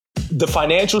the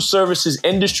financial services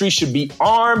industry should be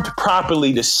armed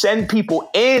properly to send people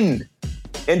in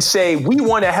and say, we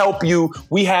want to help you.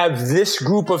 We have this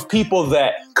group of people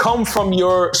that come from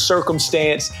your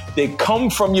circumstance. They come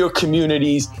from your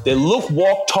communities. They look,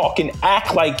 walk, talk, and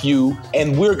act like you.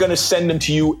 And we're going to send them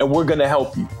to you and we're going to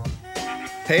help you.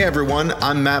 Hey everyone,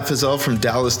 I'm Matt Fizel from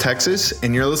Dallas, Texas,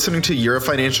 and you're listening to You're a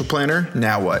Financial Planner,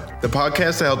 Now What? The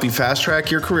podcast to help you fast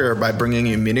track your career by bringing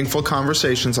you meaningful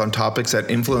conversations on topics that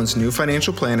influence new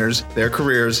financial planners, their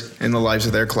careers, and the lives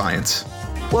of their clients.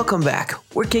 Welcome back.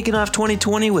 We're kicking off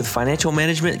 2020 with financial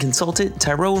management consultant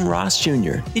Tyrone Ross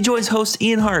Jr. He joins host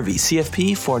Ian Harvey,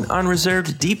 CFP, for an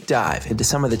unreserved deep dive into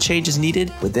some of the changes needed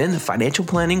within the financial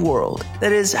planning world.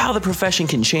 That is, how the profession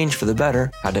can change for the better,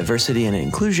 how diversity and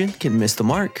inclusion can miss the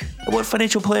mark, and what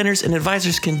financial planners and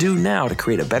advisors can do now to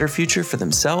create a better future for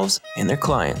themselves and their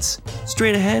clients.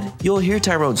 Straight ahead, you'll hear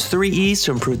Tyrone's 3 E's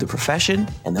to improve the profession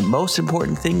and the most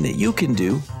important thing that you can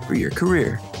do for your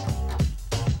career.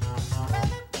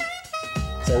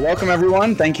 So welcome,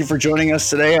 everyone. Thank you for joining us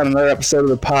today on another episode of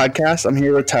the podcast. I'm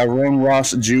here with Tyrone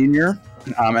Ross Jr.,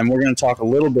 and we're going to talk a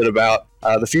little bit about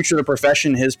the future of the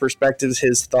profession, his perspectives,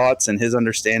 his thoughts, and his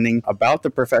understanding about the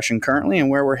profession currently and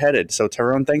where we're headed. So,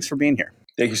 Tyrone, thanks for being here.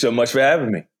 Thank you so much for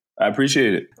having me. I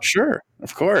appreciate it. Sure,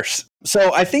 of course.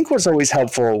 So I think what's always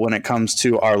helpful when it comes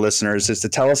to our listeners is to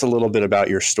tell us a little bit about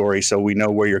your story so we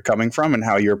know where you're coming from and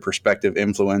how your perspective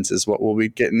influences what we'll be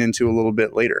getting into a little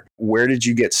bit later. Where did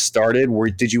you get started? Where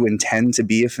did you intend to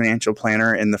be a financial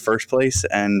planner in the first place?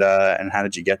 And how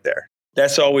did you get there?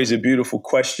 That's always a beautiful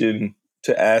question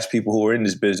to ask people who are in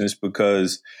this business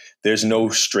because there's no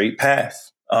straight path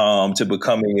to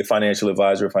becoming a financial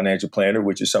advisor, a financial planner,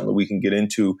 which is something we can get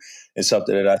into and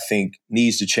something that I think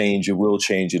needs to change and will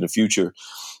change in the future.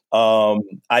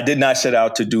 I did not set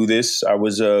out to do this. I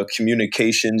was a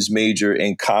communications major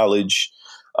in college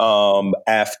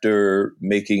after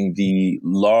making the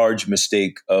large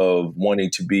mistake of wanting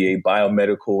to be a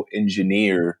biomedical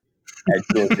engineer at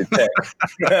Georgia Tech.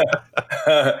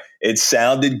 It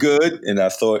sounded good, and I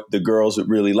thought the girls would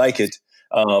really like it.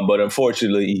 But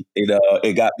unfortunately,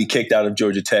 it got me kicked out of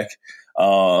Georgia Tech,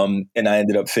 and I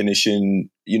ended up finishing,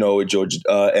 at Georgia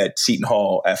at Seton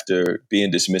Hall after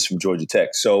being dismissed from Georgia Tech.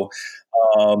 So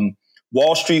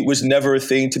Wall Street was never a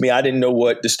thing to me. I didn't know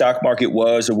what the stock market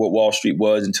was or what Wall Street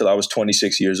was until I was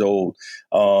 26 years old,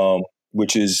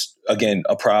 which is again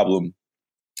a problem.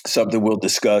 Something we'll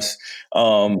discuss.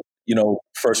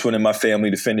 First one in my family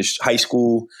to finish high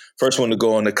school, first one to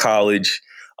go on to college.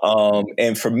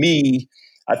 And for me,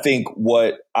 I think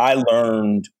what I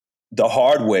learned the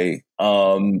hard way,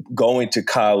 going to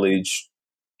college,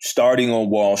 starting on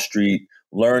Wall Street,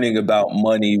 learning about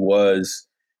money was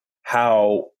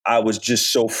how I was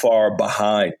just so far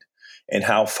behind and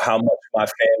how much my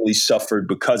family suffered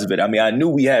because of it. I mean, I knew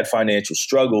we had financial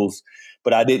struggles,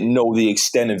 but I didn't know the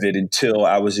extent of it until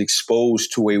I was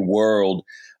exposed to a world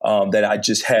that I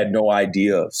just had no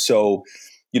idea of. So,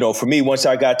 for me, once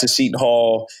I got to Seton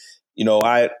Hall,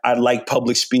 I like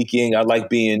public speaking. I like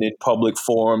being in public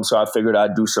forums. So I figured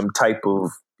I'd do some type of,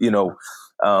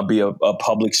 be a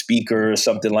public speaker or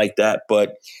something like that.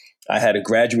 But I had a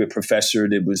graduate professor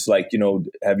that was like,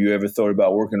 have you ever thought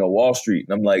about working on Wall Street?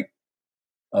 And I'm like,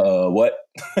 what?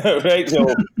 Right. So,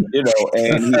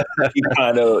 and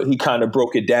he kind of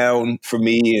broke it down for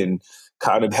me and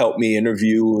kind of helped me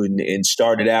interview and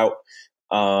started out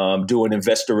doing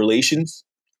investor relations.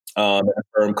 At a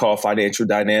firm called Financial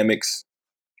Dynamics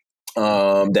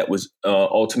that was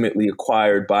ultimately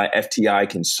acquired by FTI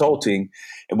Consulting.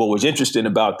 And what was interesting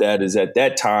about that is at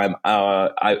that time,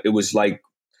 it was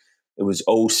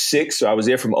 06. So I was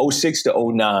there from 06 to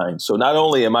 09. So not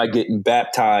only am I getting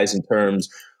baptized in terms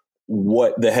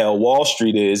what the hell Wall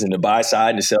Street is and the buy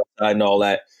side and the sell side and all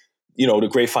that, the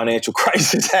great financial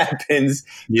crisis happens.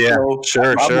 Yeah,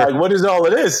 sure. I'm like, what is all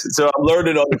of this? So I'm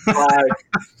learning on the fly.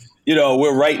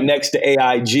 We're right next to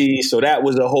AIG. So that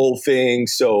was a whole thing.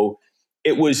 So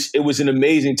it was an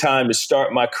amazing time to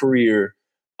start my career.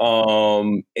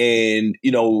 I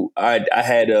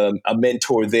had a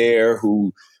mentor there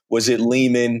who was at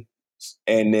Lehman.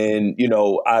 And then,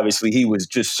 obviously he was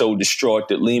just so distraught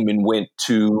that Lehman went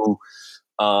to,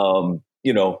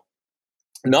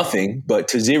 nothing but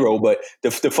to zero. But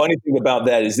the funny thing about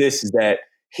that is that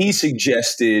he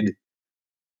suggested,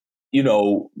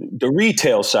 the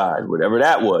retail side, whatever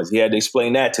that was. He had to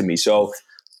explain that to me. So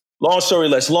long story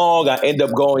less long, I end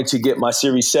up going to get my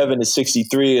Series 7 to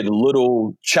 63 at a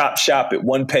little chop shop at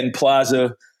One Penn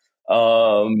Plaza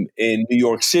in New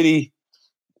York City.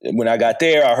 And when I got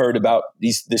there, I heard about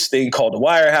this thing called the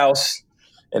Wirehouse.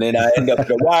 And then I end up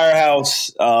at a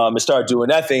wirehouse and start doing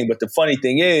that thing. But the funny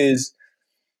thing is,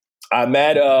 I'm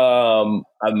at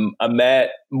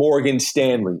Morgan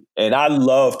Stanley, and I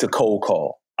love to cold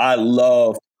call. I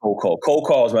love cold call. Cold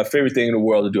call is my favorite thing in the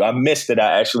world to do. I miss that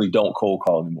I actually don't cold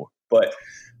call anymore. But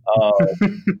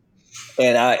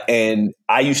and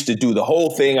I used to do the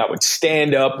whole thing. I would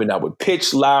stand up and I would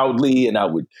pitch loudly, and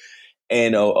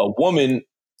a woman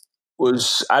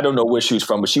was, I don't know where she was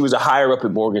from, but she was a higher up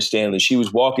at Morgan Stanley. She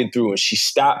was walking through and she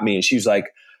stopped me and she was like,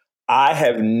 I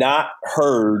have not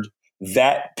heard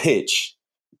that pitch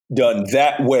done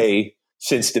that way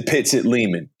since the pits at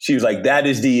Lehman. She was like, that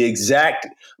is the exact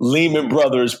Lehman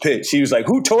Brothers pitch. She was like,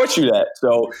 who taught you that?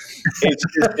 So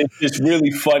it's just really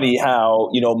funny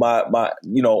how,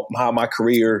 how my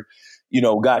career,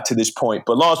 got to this point.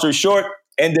 But long story short,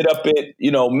 ended up at,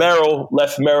 Merrill,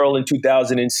 left Merrill in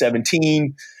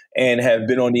 2017 and have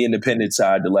been on the independent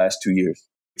side the last 2 years.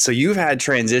 So you've had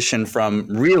transition from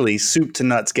really soup to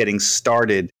nuts getting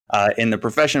started in the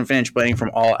profession of financial planning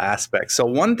from all aspects. So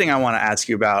one thing I want to ask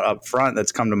you about up front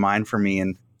that's come to mind for me,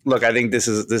 and look, I think this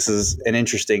is an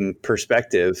interesting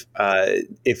perspective.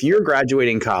 If you're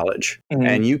graduating college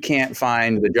and you can't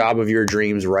find the job of your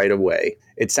dreams right away,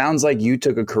 it sounds like you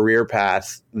took a career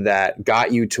path that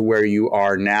got you to where you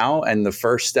are now, and the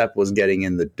first step was getting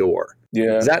in the door.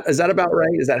 Yeah, is that about right?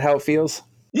 Is that how it feels?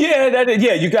 Yeah,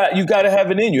 you got to have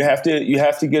it in. You have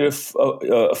to get a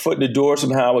foot in the door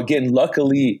somehow. Again,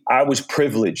 luckily, I was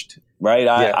privileged, right?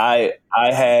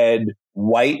 I had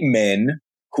white men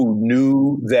who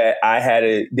knew that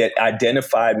that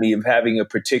identified me of having a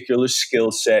particular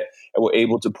skill set and were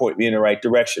able to point me in the right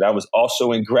direction. I was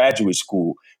also in graduate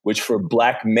school, which for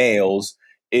Black males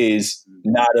is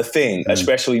not a thing,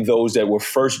 especially those that were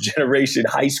first generation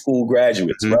high school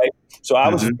graduates, right? So I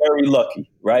was very lucky,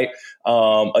 right?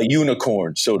 A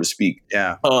unicorn, so to speak.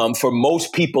 Yeah. For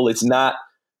most people, it's not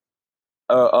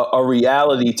a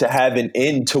reality to have an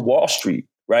in to Wall Street,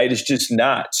 right? It's just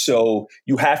not. So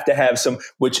you have to have some,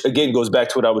 which again goes back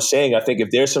to what I was saying. I think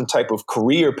if there's some type of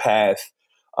career path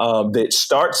that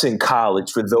starts in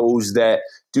college for those that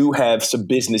do have some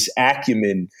business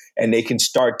acumen and they can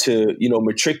start to,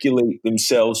 matriculate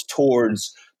themselves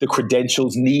towards the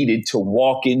credentials needed to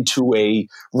walk into a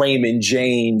Raymond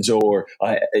James or,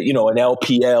 an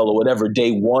LPL or whatever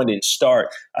day one and start,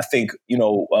 I think,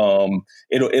 it'll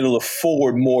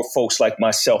afford more folks like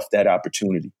myself that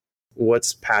opportunity.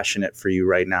 What's passionate for you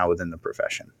right now within the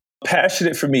profession?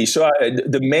 Passionate for me. So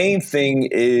the main thing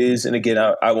is, and again,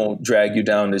 I won't drag you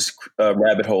down this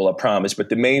rabbit hole, I promise, but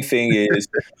the main thing is,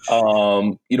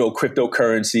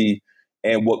 cryptocurrency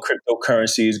and what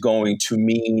cryptocurrency is going to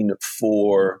mean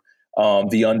for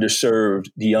the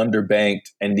underserved, the underbanked,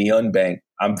 and the unbanked.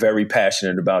 I'm very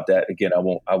passionate about that. Again, I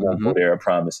won't go there, I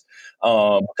promise.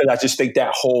 Because I just think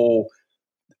the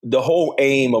whole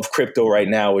aim of crypto right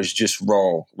now is just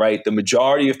wrong, right? The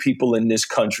majority of people in this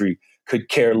country could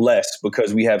care less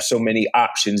because we have so many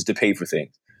options to pay for things.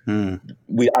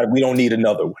 We don't need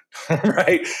another one,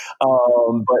 right?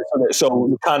 So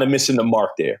we're kind of missing the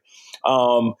mark there.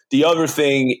 The other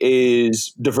thing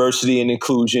is diversity and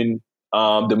inclusion.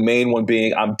 The main one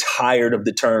being I'm tired of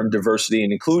the term diversity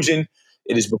and inclusion.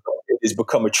 It has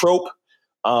become a trope,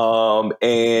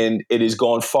 and it has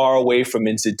gone far away from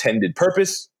its intended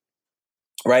purpose,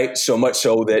 right? So much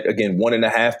so that, again,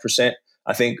 1.5%,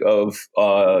 I think, of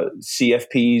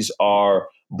CFPs are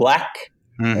Black.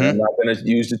 And I'm not going to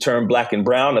use the term Black and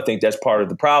brown. I think that's part of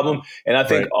the problem. And I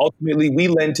think ultimately we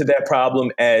lend to that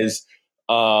problem as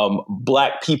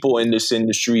Black people in this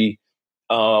industry.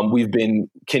 We've been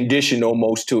conditioned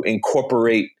almost to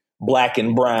incorporate Black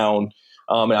and brown.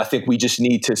 And I think we just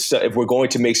need to, if we're going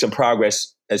to make some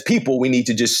progress as people, we need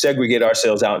to just segregate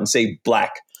ourselves out and say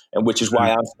Black. And which is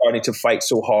why I'm starting to fight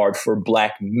so hard for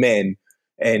Black men.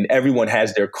 And everyone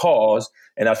has their cause.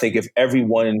 And I think if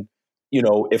everyone,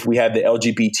 if we have the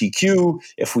LGBTQ,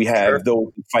 if we have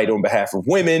those that fight on behalf of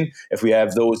women, if we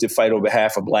have those that fight on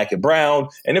behalf of Black and brown,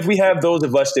 and if we have those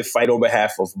of us that fight on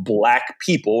behalf of Black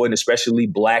people, and especially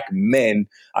Black men,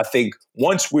 I think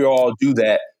once we all do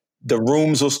that, the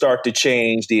rooms will start to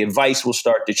change, the advice will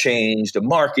start to change, the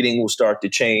marketing will start to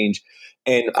change,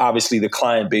 and obviously the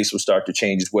client base will start to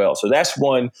change as well. So that's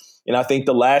one. And I think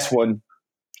the last one,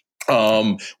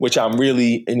 which I'm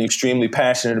really and extremely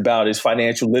passionate about, is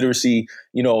financial literacy,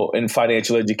 and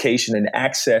financial education and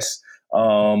access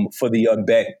for the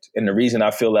unbanked. And the reason I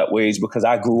feel that way is because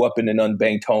I grew up in an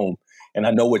unbanked home, and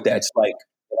I know what that's like.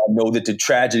 I know that the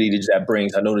tragedy that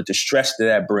brings. I know that the stress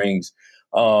that brings.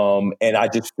 And I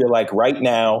just feel like right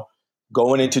now,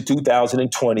 going into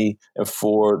 2020, and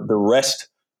for the rest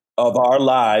of our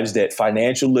lives that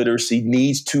financial literacy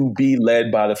needs to be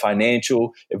led by the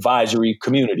financial advisory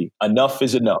community. Enough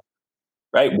is enough,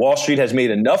 right? Wall Street has made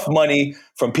enough money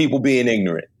from people being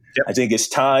ignorant. Yep. I think it's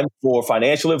time for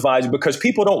financial advisors, because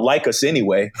people don't like us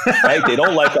anyway, right? They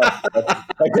don't like us.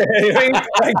 Like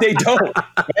they don't.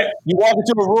 Right? You walk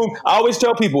into a room, I always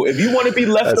tell people, if you want to be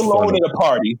left That's alone funny. at a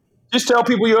party, just tell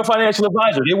people you're a financial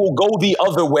advisor. They will go the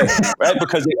other way, right?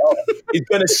 Because it's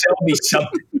going to sell me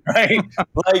something, right?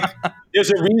 Like, there's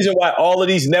a reason why all of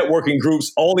these networking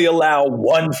groups only allow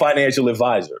one financial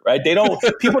advisor, right?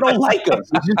 People don't like us.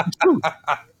 It's just the truth,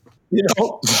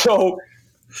 So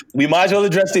we might as well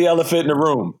address the elephant in the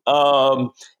room.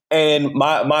 And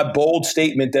my bold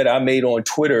statement that I made on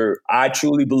Twitter, I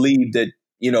truly believe that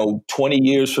 20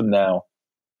 years from now,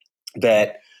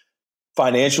 that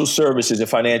financial services and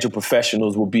financial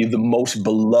professionals will be the most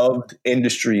beloved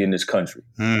industry in this country.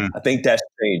 I think that's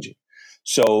changing.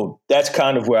 So that's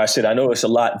kind of where I said, I know it's a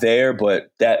lot there, but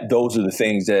those are the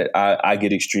things that I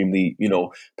get extremely,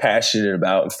 passionate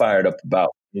about and fired up about.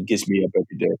 It gets me up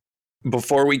every day.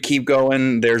 Before we keep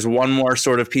going, there's one more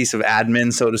sort of piece of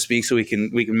admin, so to speak, so we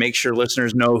can make sure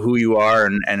listeners know who you are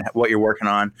and what you're working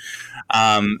on.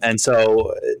 And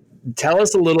so tell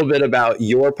us a little bit about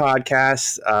your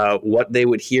podcast, what they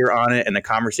would hear on it, and the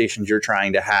conversations you're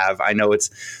trying to have. I know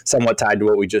it's somewhat tied to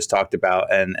what we just talked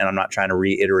about, and I'm not trying to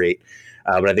reiterate,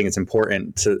 but I think it's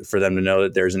important for them to know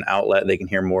that there's an outlet they can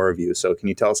hear more of you. So can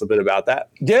you tell us a bit about that?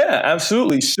 Yeah,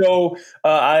 absolutely. So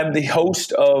I'm the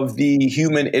host of the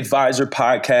Human Advisor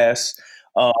podcast,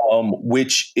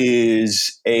 which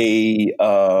is a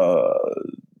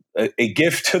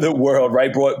gift to the world,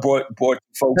 right? Brought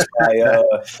folks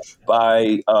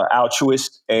by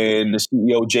Altruist and the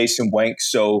CEO Jason Wank.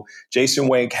 So Jason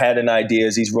Wank had an idea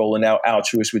as he's rolling out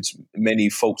Altruist, which many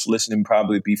folks listening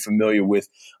probably be familiar with.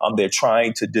 They're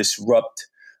trying to disrupt,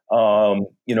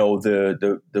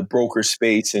 the broker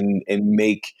space and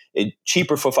make it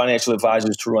cheaper for financial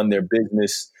advisors to run their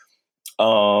business.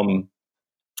 And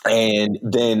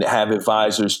then have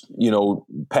advisors,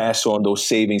 pass on those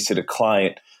savings to the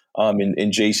client.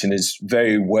 And Jason is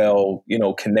very well,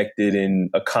 connected and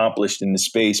accomplished in the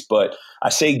space. But I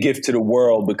say gift to the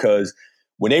world because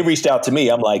when they reached out to me,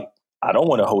 I'm like, I don't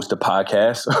want to host a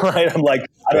podcast, right? I'm like,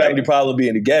 I don't have any problem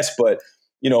being a guest, but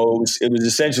it was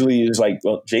essentially, it was like,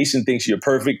 well, Jason thinks you're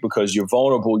perfect because you're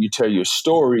vulnerable. You tell your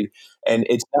story, and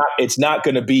it's not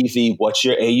going to be the what's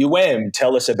your AUM?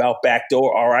 Tell us about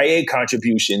backdoor RIA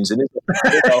contributions, and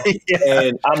Yeah.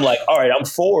 And I'm like, all right, I'm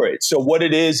for it. So what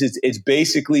it is it's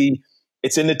basically,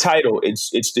 it's in the title.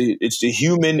 It's the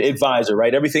human advisor,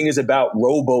 right? Everything is about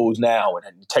robos now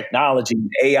and technology, and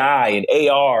AI and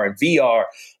AR and VR,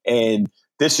 and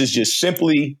this is just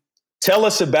simply. Tell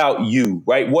us about you,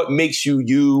 right? What makes you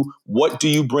you? What do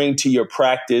you bring to your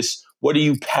practice? What are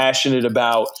you passionate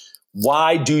about?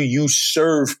 Why do you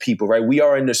serve people, right? We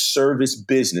are in the service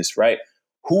business, right?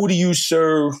 Who do you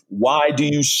serve? Why do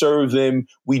you serve them?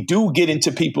 We do get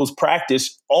into people's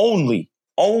practice only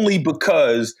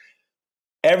because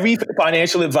every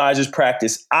financial advisor's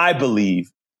practice, I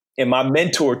believe, and my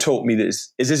mentor told me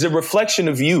this, is a reflection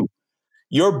of you.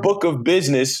 Your book of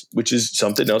business, which is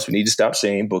something else we need to stop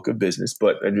saying, book of business,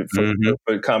 but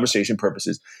for conversation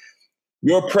purposes,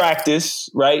 your practice,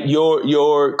 right?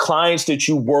 Your clients that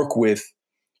you work with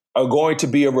are going to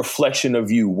be a reflection of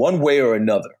you one way or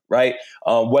another, right?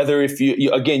 Whether if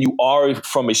you are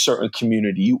from a certain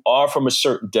community, you are from a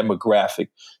certain demographic,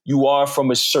 you are from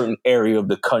a certain area of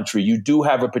the country, you do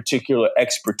have a particular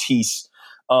expertise,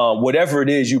 whatever it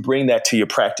is, you bring that to your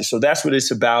practice. So that's what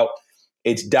it's about.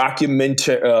 It's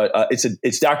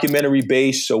it's documentary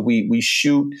based. So we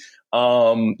shoot, a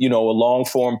long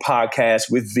form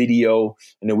podcast with video.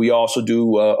 And then we also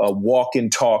do a walk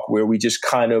and talk where we just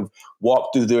kind of walk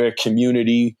through their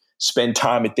community, spend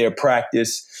time at their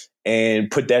practice and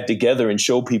put that together and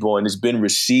show people. And it's been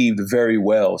received very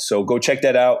well. So go check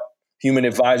that out.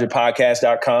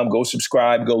 humanadvisorpodcast.com. Go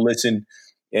subscribe, go listen.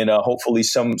 And hopefully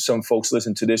some folks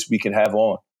listen to this we can have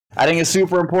on. I think it's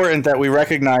super important that we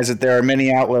recognize that there are many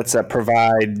outlets that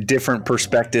provide different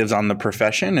perspectives on the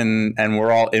profession, and we're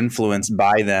all influenced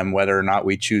by them, whether or not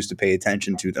we choose to pay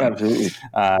attention to them. Absolutely.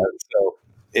 So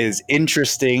it's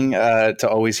interesting to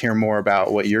always hear more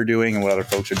about what you're doing and what other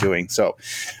folks are doing. So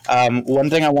one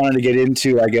thing I wanted to get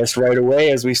into, I guess, right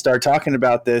away as we start talking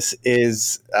about this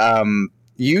is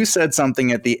you said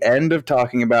something at the end of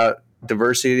talking about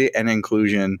diversity and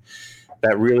inclusion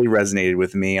that really resonated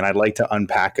with me, and I'd like to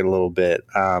unpack it a little bit.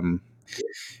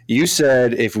 You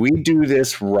said, if we do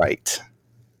this right,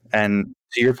 and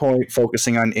to your point,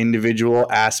 focusing on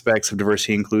individual aspects of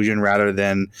diversity and inclusion rather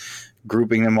than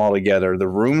grouping them all together, the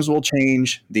rooms will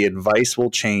change, the advice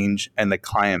will change, and the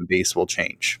client base will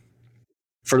change.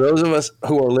 For those of us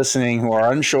who are listening who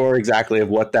are unsure exactly of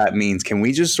what that means, can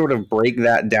we just sort of break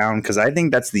that down? Because I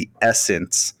think that's the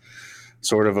essence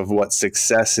sort of what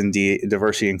success in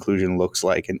diversity inclusion looks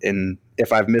like. And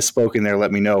if I've misspoken there,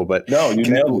 let me know. But No, you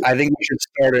nailed it. I think we should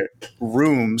start at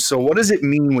rooms. So what does it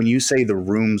mean when you say the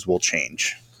rooms will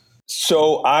change?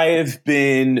 So I have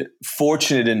been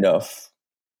fortunate enough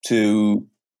to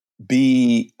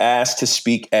be asked to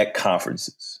speak at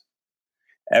conferences.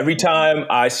 Every time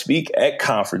I speak at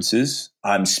conferences,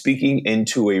 I'm speaking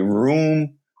into a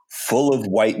room full of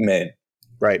white men.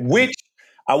 Right. Which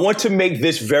I want to make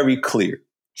this very clear,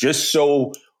 just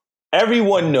so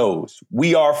everyone knows,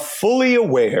 we are fully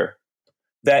aware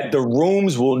that the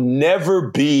rooms will never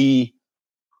be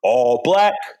all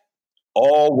black,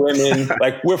 all women.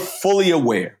 Like, we're fully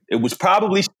aware. It would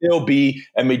probably still be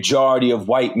a majority of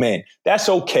white men. That's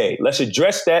okay. Let's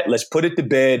address that. Let's put it to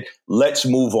bed. Let's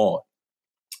move on.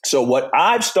 So what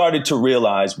I've started to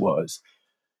realize was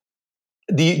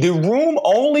the room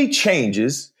only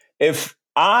changes if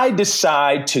I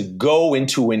decide to go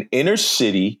into an inner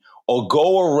city or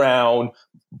go around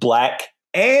black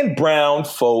and brown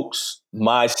folks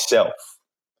myself.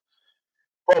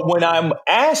 But when I'm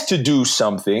asked to do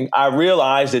something, I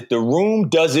realize that the room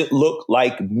doesn't look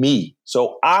like me.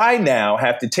 So I now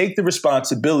have to take the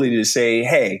responsibility to say,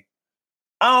 hey,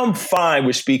 I'm fine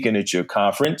with speaking at your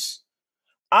conference.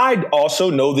 I also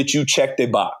know that you checked a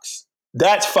box.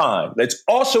 That's fine. Let's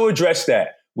also address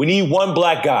that. We need one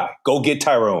black guy. Go get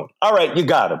Tyrone. All right, you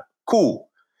got him. Cool.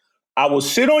 I will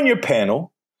sit on your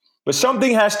panel, but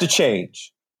something has to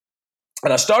change.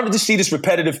 And I started to see this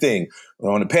repetitive thing.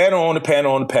 On the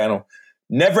panel.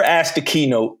 Never asked the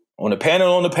keynote. On the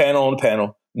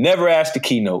panel. Never asked the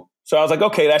keynote. So I was like,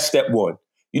 okay, that's step one.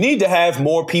 You need to have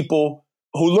more people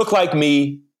who look like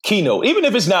me keynote, even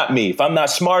if it's not me. If I'm not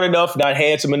smart enough, not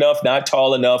handsome enough, not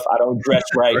tall enough, I don't dress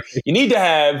right. You need to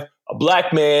have a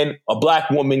black man, a black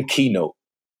woman keynote,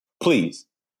 please.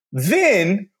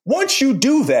 Then once you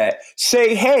do that,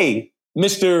 say, hey,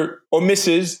 Mr. or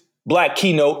Mrs. Black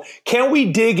keynote, can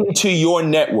we dig into your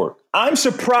network? I'm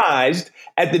surprised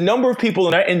at the number of people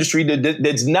in our industry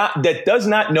that does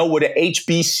not know what an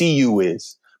HBCU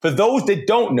is. For those that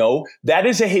don't know, that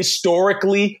is a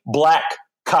historically black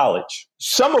college.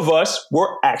 Some of us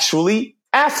were actually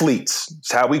athletes.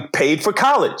 It's how we paid for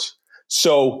college.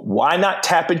 So why not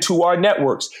tap into our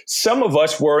networks? Some of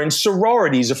us were in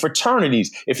sororities or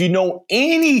fraternities. If you know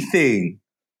anything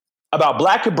about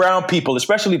black and brown people,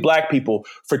 especially black people,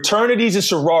 fraternities and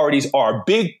sororities are a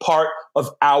big part of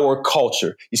our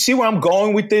culture. You see where I'm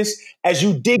going with this? As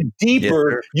you dig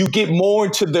deeper, you get more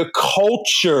into the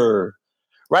culture.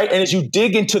 Right. And as you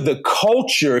dig into the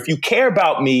culture, if you care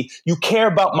about me, you care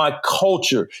about my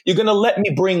culture. You're going to let me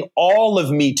bring all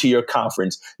of me to your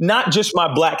conference, not just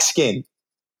my black skin.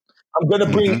 I'm going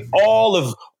to bring all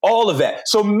of that.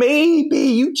 So maybe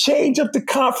you change up the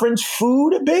conference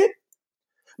food a bit.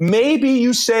 Maybe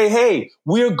you say, hey,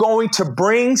 we're going to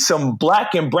bring some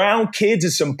black and brown kids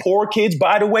and some poor kids.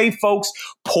 By the way, folks,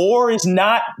 poor is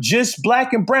not just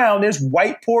black and brown. There's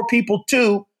white poor people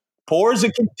too. Poor is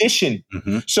a condition.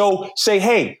 So say,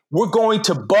 hey, we're going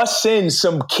to bus in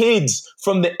some kids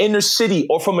from the inner city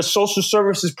or from a social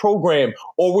services program,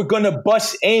 or we're going to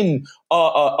bus in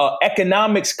a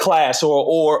economics class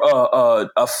or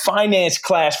a finance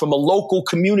class from a local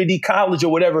community college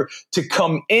or whatever to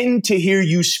come in to hear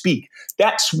you speak.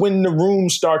 That's when the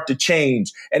rooms start to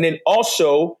change. And then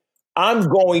also, I'm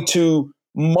going to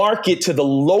market to the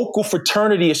local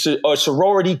fraternity or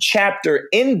sorority chapter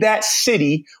in that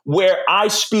city where I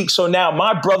speak. So now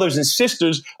my brothers and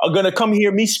sisters are going to come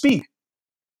hear me speak,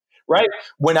 right?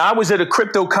 When I was at a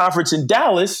crypto conference in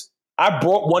Dallas, I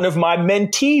brought one of my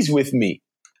mentees with me.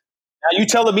 Now you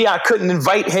telling me I couldn't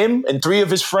invite him and 3 of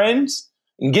his friends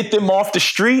and get them off the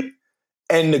street?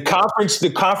 And the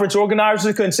conference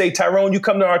organizers couldn't say, Tyrone, you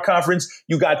come to our conference,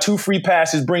 you got 2 free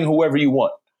passes, bring whoever you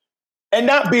want. And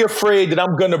not be afraid that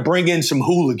I'm going to bring in some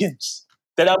hooligans,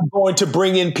 that I'm going to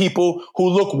bring in people who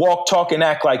look, walk, talk, and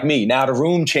act like me. Now the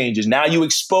room changes. Now you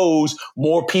expose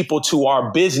more people to our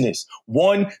business.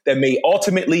 1, that may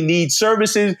ultimately need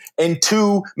services, and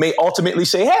 2, may ultimately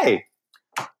say, hey,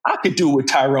 I could do what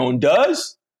Tyrone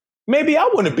does. Maybe I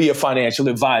want to be a financial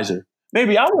advisor.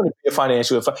 Maybe I want to be a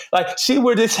financial advisor. Like, see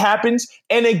where this happens?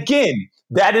 And again,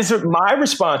 that is my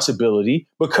responsibility,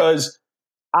 because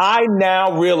I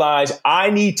now realize I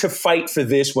need to fight for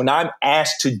this when I'm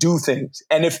asked to do things.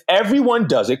 And if everyone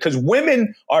does it, because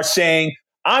women are saying,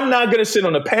 I'm not going to sit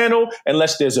on a panel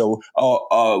unless there's a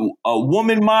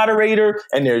woman moderator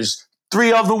and there's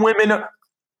 3 other women.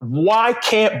 Why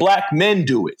can't black men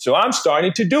do it? So I'm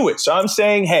starting to do it. So I'm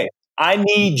saying, hey, I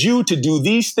need you to do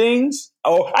these things.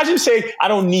 Or I should say, I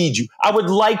don't need you. I would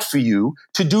like for you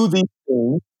to do these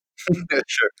things.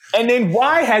 Sure. And then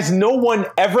why has no one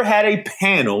ever had a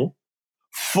panel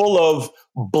full of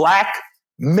black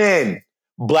men,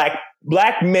 black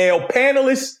male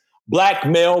panelists, black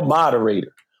male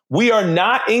moderator? We are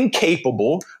not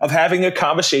incapable of having a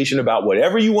conversation about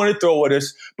whatever you want to throw at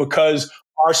us because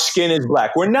our skin is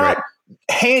black. We're not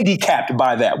handicapped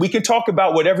by that. We can talk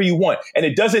about whatever you want. And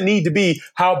it doesn't need to be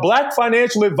how black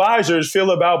financial advisors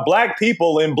feel about black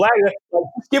people and black.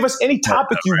 Give us any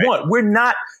topic you want. We're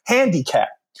not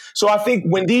handicapped. So I think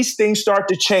when these things start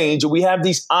to change and we have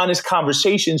these honest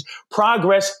conversations,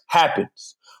 progress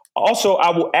happens. Also,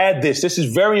 I will add this. This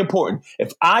is very important.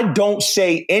 If I don't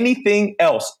say anything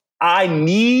else, I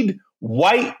need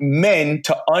white men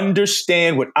to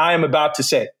understand what I am about to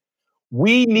say.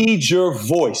 We need your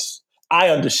voice. I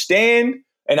understand,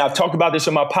 and I've talked about this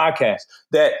on my podcast,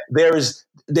 that there's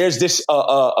this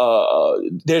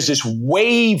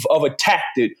wave of attack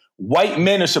that white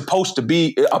men are supposed to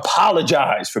be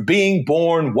apologize for being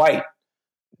born white.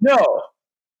 No,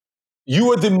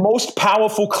 you are the most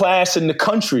powerful class in the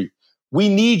country. We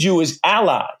need you as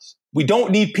allies. We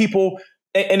don't need people.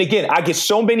 And again, I get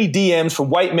so many DMs from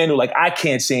white men who are like, I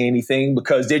can't say anything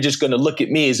because they're just going to look at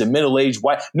me as a middle-aged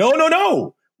white.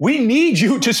 No. We need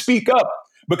you to speak up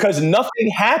because nothing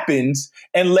happens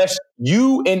unless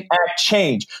you enact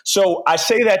change. So I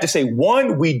say that to say,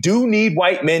 one, we do need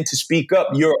white men to speak up.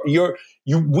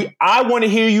 I want to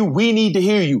hear you. We need to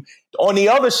hear you. On the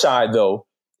other side, though,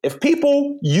 if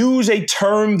people use a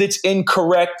term that's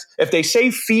incorrect, if they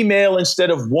say female instead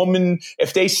of woman,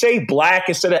 if they say black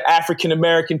instead of African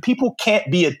American, people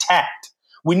can't be attacked.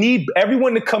 We need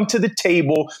everyone to come to the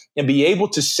table and be able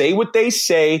to say what they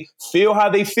say, feel how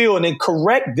they feel, and then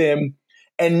correct them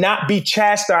and not be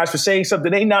chastised for saying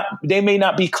something they may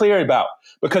not be clear about.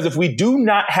 Because if we do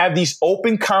not have these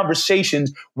open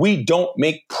conversations, we don't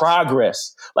make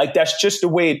progress. Like, that's just the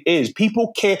way it is.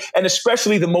 People can't, and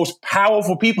especially the most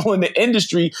powerful people in the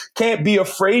industry can't be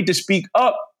afraid to speak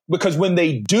up, because when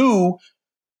they don't,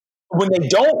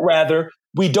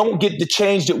 we don't get the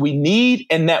change that we need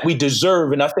and that we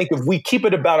deserve. And I think if we keep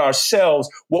it about ourselves,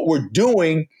 what we're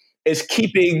doing is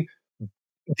keeping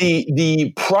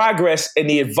the progress and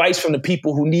the advice from the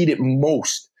people who need it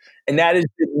most. And that is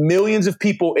the millions of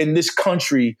people in this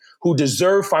country who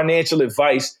deserve financial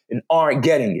advice and aren't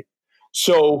getting it.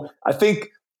 So I think,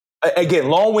 again,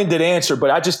 long-winded answer,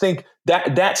 but I just think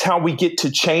that that's how we get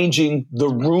to changing the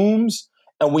rooms.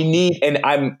 And we need, and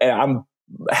I'm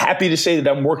happy to say that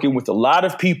I'm working with a lot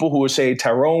of people who are saying,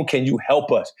 Tyrone, can you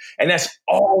help us? And that's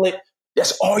all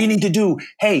you need to do.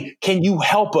 Hey, can you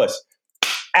help us?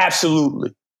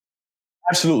 Absolutely.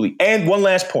 Absolutely. And one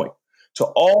last point to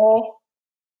all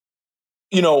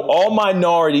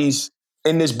minorities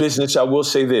in this business, I will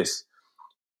say this.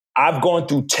 I've gone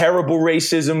through terrible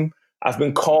racism. I've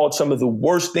been called some of the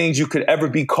worst things you could ever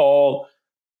be called,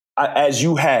 as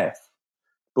you have.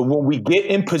 But when we get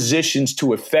in positions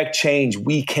to affect change,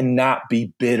 we cannot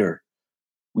be bitter.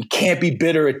 We can't be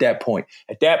bitter at that point.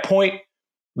 At that point,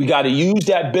 we got to use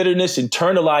that bitterness,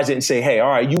 internalize it, and say, hey, all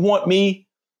right, you want me?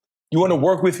 You want to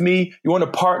work with me? You want to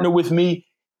partner with me?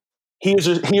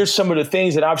 Here's some of the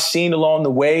things that I've seen along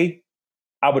the way.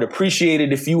 I would appreciate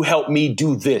it if you help me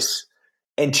do this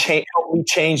and help me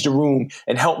change the room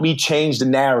and help me change the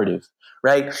narrative,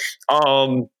 right?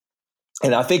 And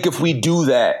I think if we do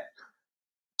that,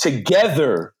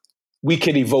 together, we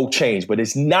can evoke change, but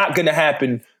it's not going to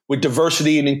happen with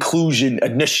diversity and inclusion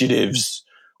initiatives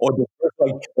or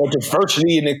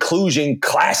diversity and inclusion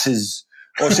classes.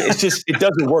 It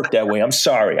doesn't work that way. I'm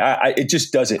sorry. It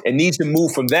just doesn't. It needs to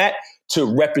move from that to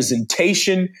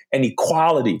representation and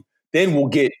equality. Then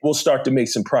we'll start to make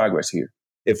some progress here.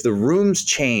 If the rooms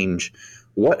change,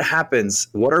 what happens?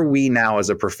 What are we now as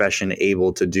a profession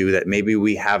able to do that maybe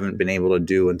we haven't been able to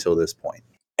do until this point?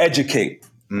 Educate.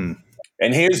 And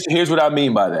here's what I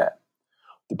mean by that.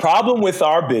 The problem with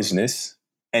our business,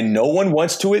 and no one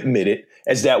wants to admit it,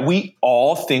 is that we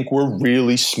all think we're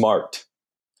really smart.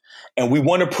 And we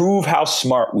want to prove how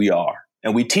smart we are.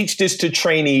 And we teach this to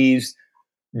trainees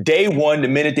day one, the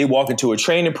minute they walk into a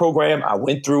training program. I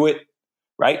went through it,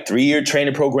 right? 3-year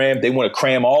training program. They want to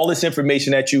cram all this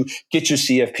information at you. Get your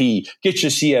CFP, get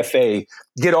your CFA,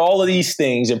 get all of these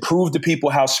things and prove to people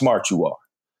how smart you are.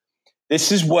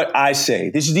 This is what I say.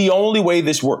 This is the only way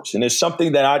this works. And there's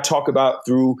something that I talk about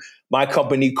through my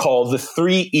company called the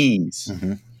 3 E's.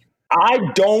 Mm-hmm.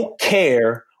 I don't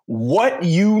care what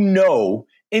you know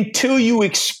until you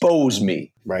expose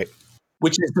me. Right.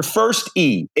 which is the first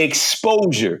E,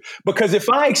 exposure. Because if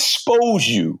I expose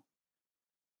you,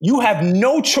 you have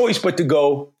no choice but to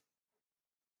go,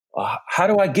 how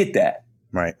do I get that?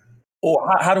 Right. Or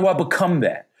how do I become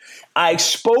that? I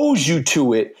expose you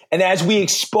to it. And as we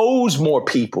expose more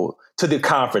people to the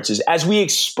conferences, as we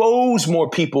expose more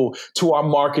people to our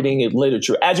marketing and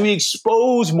literature, as we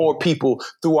expose more people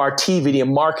through our TV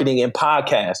and marketing and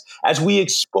podcasts, as we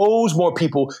expose more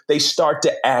people, they start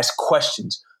to ask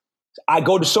questions. I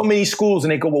go to so many schools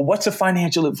and they go, well, what's a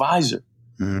financial advisor?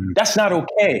 Mm-hmm. That's not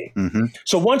okay. Mm-hmm.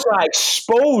 So once I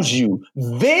expose you,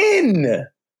 then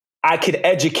I could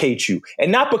educate you.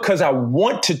 And not because I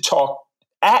want to talk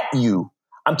at you.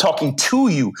 I'm talking to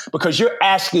you because you're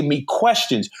asking me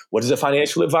questions. What does a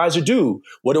financial advisor do?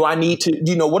 What do I need to,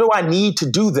 what do I need to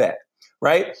do that?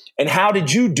 Right. And how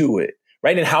did you do it?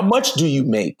 Right. And how much do you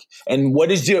make? And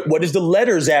what is the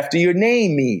letters after your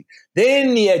name mean?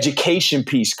 Then the education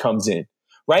piece comes in.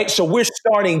 Right. So we're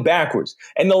starting backwards.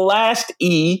 And the last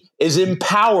E is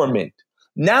empowerment.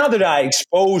 Now that I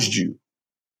exposed you,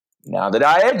 now that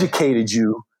I educated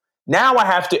you, now I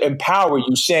have to empower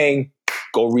you saying,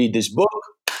 go read this book,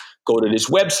 go to this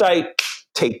website,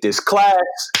 take this class,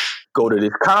 go to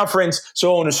this conference,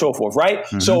 so on and so forth, right?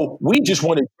 Mm-hmm. So we just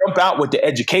want to jump out with the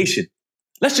education.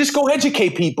 Let's just go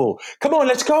educate people. Come on,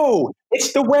 let's go.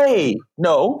 It's the way.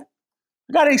 No,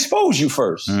 I got to expose you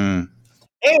first. Mm.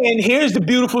 And here's the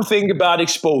beautiful thing about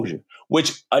exposure,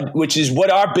 which is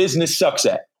what our business sucks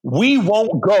at. We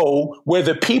won't go where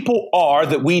the people are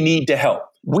that we need to help.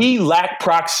 We lack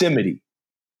proximity.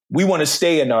 We want to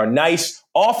stay in our nice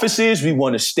offices. We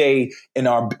want to stay in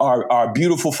our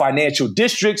beautiful financial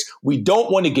districts. We don't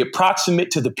want to get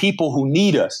proximate to the people who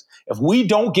need us. If we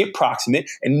don't get proximate,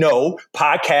 and no,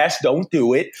 podcasts don't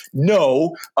do it.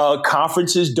 No,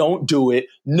 conferences don't do it.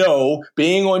 No,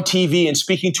 being on TV and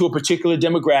speaking to a particular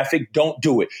demographic don't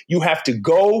do it. You have to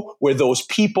go where those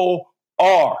people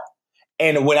are.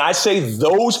 And when I say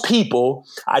those people,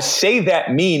 I say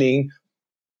that meaning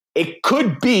it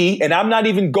could be, and I'm not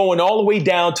even going all the way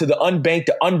down to the unbanked,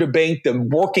 the underbanked, the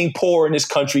working poor in this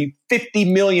country, 50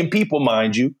 million people,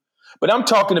 mind you. But I'm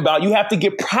talking about you have to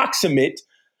get proximate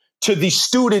to the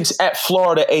students at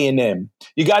Florida A&M.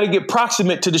 You got to get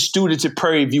proximate to the students at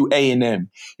Prairie View A&M.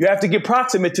 You have to get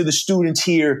proximate to the students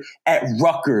here at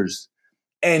Rutgers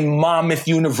and Monmouth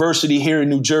University here in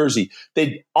New Jersey.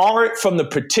 They aren't from the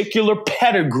particular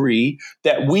pedigree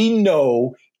that we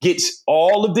know gets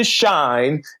all of the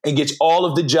shine and gets all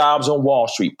of the jobs on Wall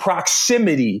Street.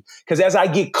 Proximity, because as I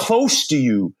get close to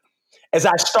you, as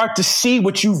I start to see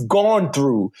what you've gone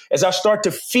through, as I start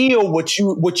to feel what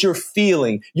you're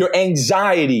feeling, your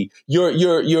anxiety, your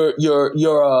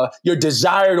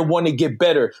desire to want to get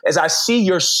better, as I see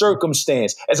your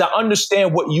circumstance, as I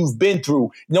understand what you've been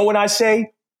through, you know what I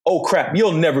say? Oh crap,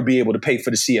 you'll never be able to pay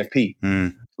for the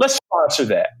CFP. Let's sponsor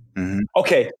that. Mm-hmm.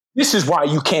 Okay, this is why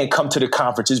you can't come to the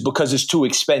conferences because it's too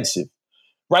expensive.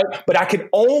 Right? But I can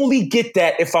only get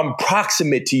that if I'm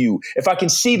proximate to you. If I can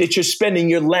see that you're spending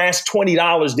your last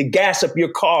 $20 to gas up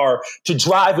your car, to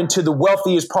drive into the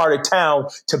wealthiest part of town,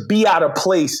 to be out of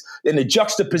place, in the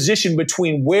juxtaposition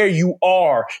between where you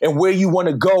are and where you want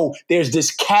to go, there's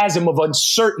this chasm of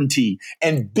uncertainty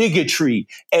and bigotry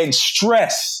and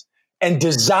stress and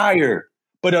desire,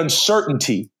 but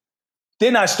uncertainty.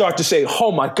 Then I start to say,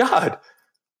 oh my God,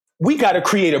 we got to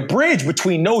create a bridge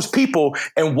between those people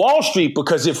and Wall Street,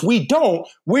 because if we don't,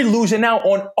 we're losing out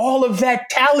on all of that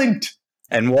talent.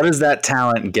 And what does that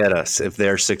talent get us if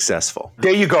they're successful?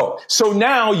 There you go. So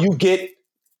now you get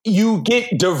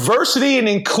diversity and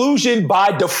inclusion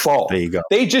by default. There you go.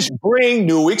 They just bring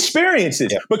new experiences.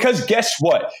 Yeah. Because guess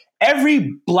what?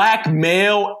 Every black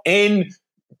male in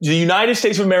the United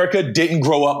States of America didn't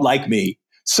grow up like me.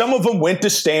 Some of them went to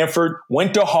Stanford,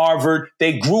 went to Harvard.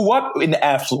 They grew up in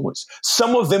affluence.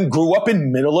 Some of them grew up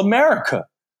in middle America.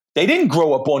 They didn't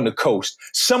grow up on the coast.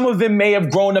 Some of them may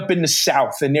have grown up in the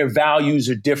South and their values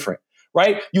are different,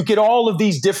 right? You get all of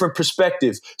these different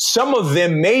perspectives. Some of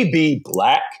them may be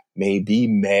black, may be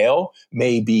male,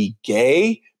 may be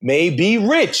gay, may be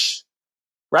rich,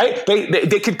 right?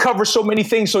 They could cover so many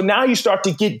things. So now you start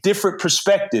to get different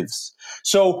perspectives.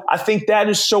 So I think that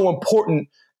is so important.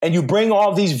 And you bring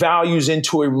all these values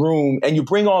into a room, and you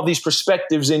bring all these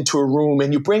perspectives into a room,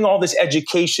 and you bring all this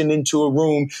education into a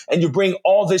room, and you bring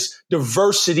all this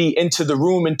diversity into the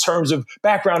room in terms of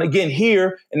background. Again,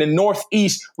 here in the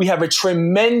Northeast, we have a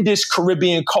tremendous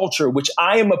Caribbean culture, which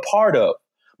I am a part of.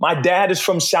 My dad is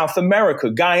from South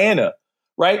America, Guyana,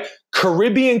 right?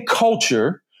 Caribbean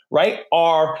culture, right,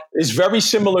 is very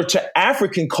similar to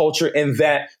African culture in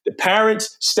that the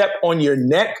parents step on your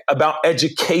neck about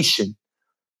education.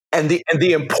 and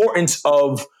the importance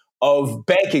of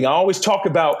banking. I always talk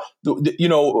about,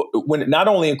 when not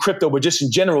only in crypto, but just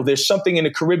in general, there's something in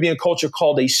the Caribbean culture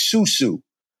called a susu,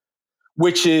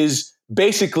 which is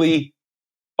basically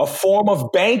a form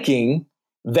of banking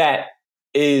that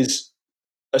is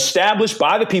established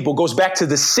by the people, goes back to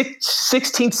the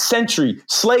 16th century,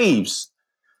 slaves,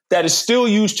 that is still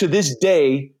used to this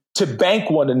day to bank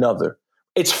one another.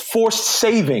 It's forced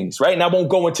savings, right? And I won't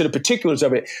go into the particulars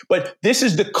of it, but this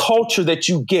is the culture that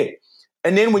you get.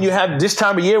 And then when you have this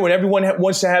time of year, when everyone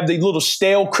wants to have the little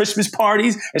stale Christmas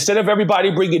parties, instead of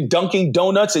everybody bringing Dunkin'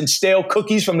 Donuts and stale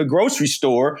cookies from the grocery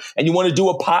store, and you want to do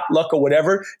a potluck or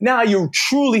whatever, now you're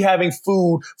truly having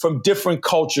food from different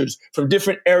cultures, from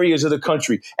different areas of the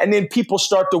country. And then people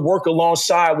start to work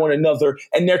alongside one another,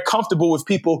 and they're comfortable with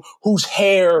people whose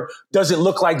hair doesn't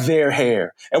look like their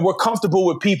hair. And we're comfortable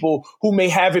with people who may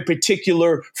have a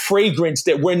particular fragrance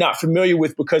that we're not familiar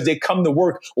with because they come to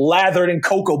work lathered in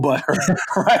cocoa butter.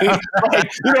 Right?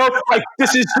 Like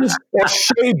this is just or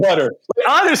shea butter. Like,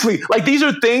 honestly, like these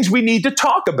are things we need to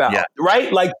talk about,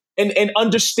 right? Like, and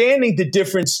understanding the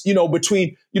difference,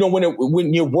 between,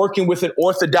 when you're working with an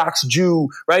Orthodox Jew,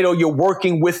 right? Or you're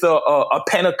working with a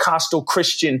Pentecostal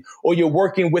Christian, or you're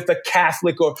working with a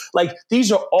Catholic, or like,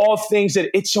 these are all things that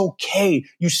it's okay.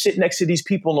 You sit next to these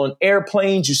people on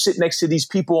airplanes, you sit next to these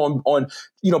people on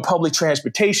public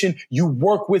transportation, you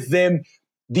work with them.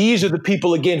 These are the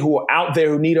people, again, who are out there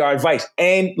who need our advice.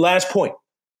 And last point,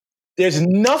 there's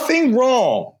nothing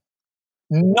wrong.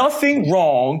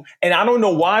 And I don't know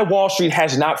why Wall Street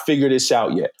has not figured this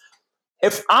out yet.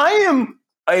 If I am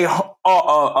a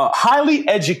highly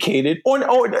educated or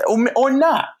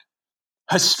not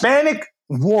Hispanic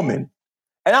woman,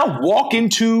 and I walk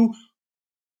into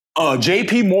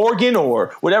JP Morgan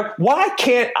or whatever, why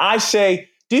can't I say,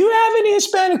 do you have any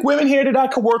Hispanic women here that I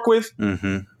could work with?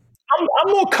 Mm-hmm.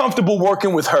 I'm more comfortable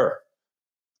working with her.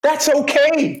 That's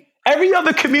okay. Every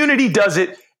other community does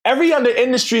it. Every other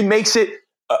industry makes it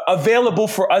available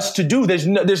for us to do. There's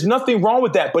nothing wrong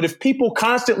with that. But if people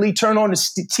constantly turn on the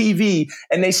TV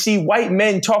and they see white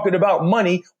men talking about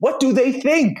money, what do they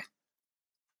think?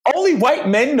 Only white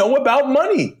men know about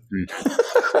money.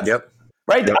 Yep.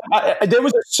 Right? Yep. There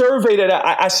was a survey that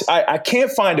I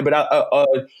can't find it, but I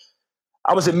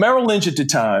was at Merrill Lynch at the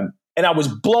time. And I was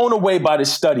blown away by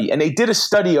this study. And they did a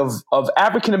study of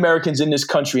African Americans in this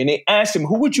country. And they asked them,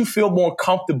 who would you feel more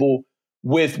comfortable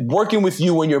with working with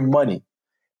you and your money?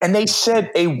 And they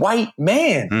said a white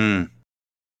man.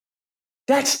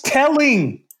 That's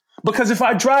telling. Because if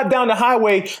I drive down the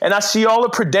highway and I see all the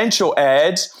Prudential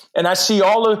ads and I see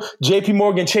all the JP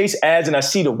Morgan Chase ads and I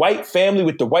see the white family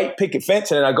with the white picket fence,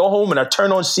 and then I go home and I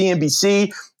turn on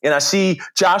CNBC and I see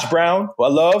Josh Brown, who I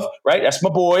love, right? That's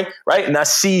my boy, right? And I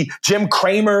see Jim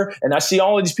Cramer and I see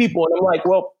all of these people. And I'm like,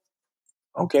 well,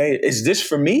 okay, is this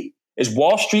for me? Is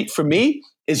Wall Street for me?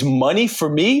 Is money for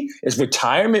me? Is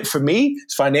retirement for me?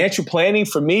 Is financial planning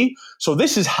for me? So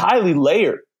this is highly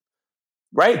layered.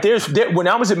 Right? When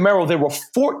I was at Merrill, there were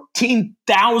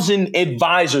 14,000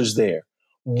 advisors there.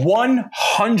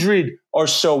 100 or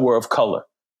so were of color,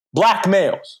 Black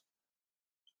males.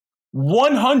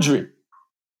 100.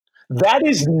 That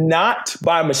is not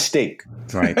by mistake.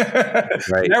 Right.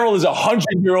 Right. Merrill is a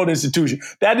 100-year-old institution.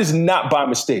 That is not by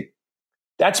mistake.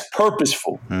 That's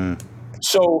purposeful.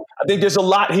 So I think there's a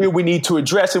lot here we need to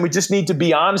address, and we just need to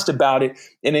be honest about it.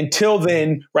 And until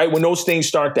then, right, when those things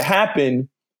start to happen,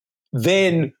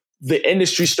 then the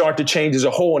industry start to change as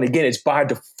a whole. And again, it's by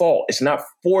default. It's not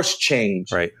forced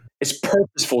change. Right. It's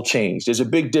purposeful change. There's a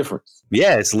big difference.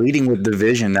 Yeah, it's leading with the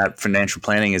vision that financial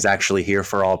planning is actually here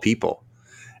for all people.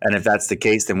 And if that's the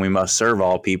case, then we must serve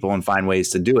all people and find ways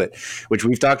to do it, which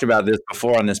we've talked about this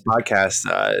before on this podcast.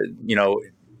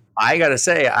 I got to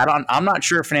say, I'm not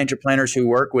sure financial planners who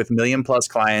work with $1 million+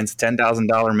 clients,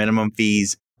 $10,000 minimum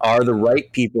fees, are the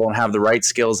right people and have the right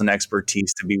skills and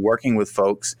expertise to be working with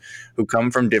folks who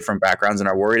come from different backgrounds and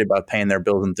are worried about paying their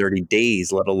bills in 30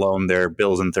 days, let alone their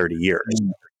bills in 30 years.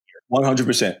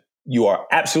 100%. You are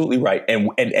absolutely right.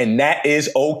 And that is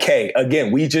okay.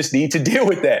 Again, we just need to deal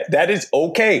with that. That is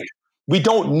okay. We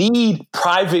don't need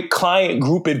private client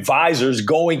group advisors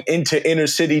going into inner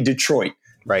city Detroit.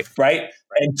 Right.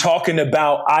 And talking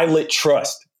about Islet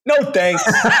Trust. No thanks.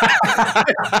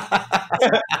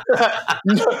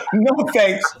 no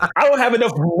thanks. I don't have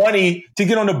enough money to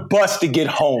get on a bus to get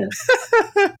home.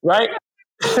 Right?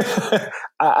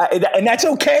 And that's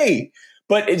okay.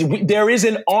 But there is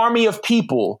an army of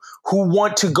people who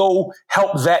want to go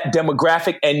help that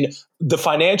demographic, and the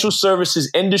financial services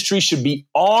industry should be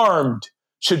armed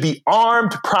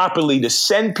properly to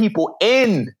send people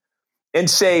in and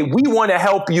say, we want to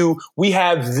help you. We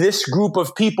have this group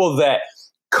of people that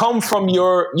come from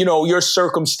your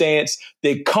circumstance.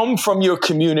 They come from your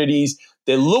communities.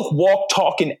 They look, walk,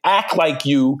 talk, and act like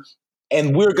you.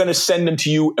 And we're going to send them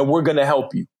to you and we're going to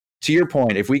help you. To your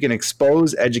point, if we can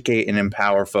expose, educate, and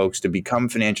empower folks to become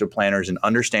financial planners and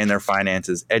understand their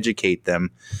finances, educate them,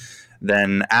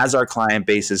 then as our client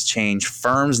bases change,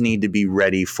 firms need to be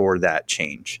ready for that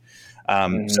change.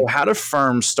 So how do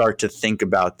firms start to think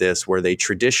about this where they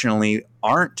traditionally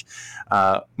aren't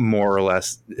more or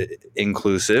less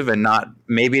inclusive, and not,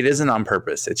 maybe it isn't on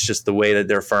purpose. It's just the way that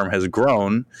their firm has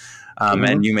grown.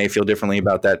 And you may feel differently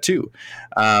about that too.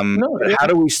 How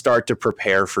do we start to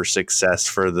prepare for success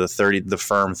for the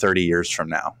firm 30 years from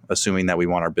now, assuming that we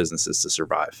want our businesses to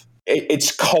survive?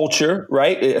 It's culture,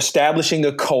 right? Establishing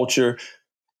a culture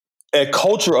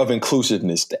of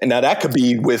inclusiveness. And now that could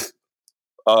be with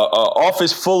an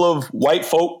office full of white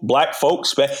folk, black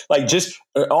folks, like just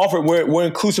we're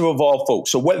inclusive of all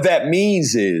folks. So what that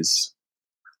means is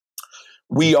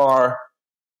we are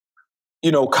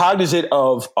cognizant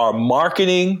of our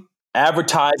marketing,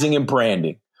 advertising, and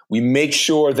branding. We make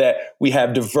sure that we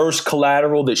have diverse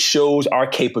collateral that shows our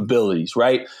capabilities,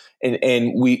 right? And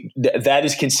that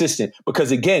is consistent,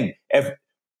 because again,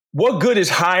 what good is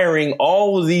hiring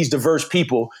all of these diverse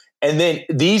people, and then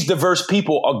these diverse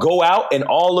people go out and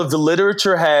all of the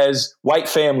literature has white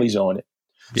families on it?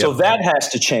 Yep. So that has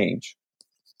to change.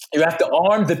 You have to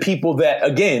arm the people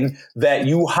that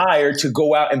you hire to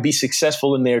go out and be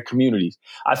successful in their communities.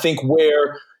 I think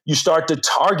where you start to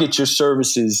target your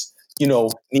services,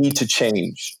 need to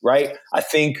change, right? I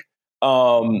think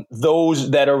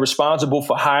those that are responsible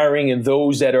for hiring and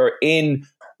those that are in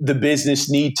the business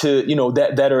need to,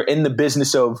 that are in the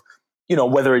business of,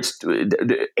 whether it's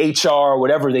HR or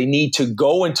whatever, they need to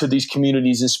go into these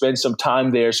communities and spend some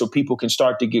time there so people can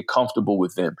start to get comfortable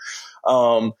with them.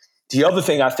 The other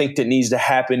thing I think that needs to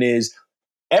happen is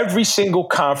every single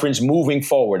conference moving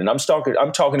forward, and I'm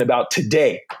talking about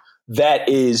today, that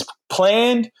is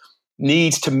planned,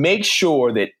 needs to make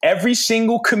sure that every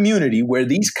single community where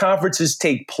these conferences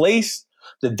take place,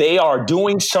 that they are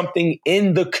doing something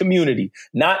in the community,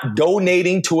 not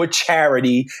donating to a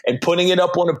charity and putting it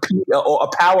up on a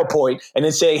PowerPoint and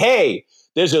then saying, hey,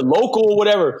 there's a local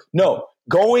whatever. No.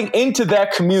 Going into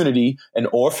that community, an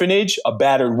orphanage, a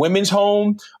battered women's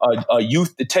home, a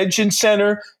youth detention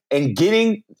center, and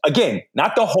getting, again,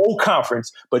 not the whole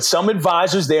conference, but some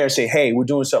advisors there and say, hey, we're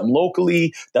doing something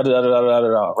locally,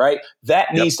 right? That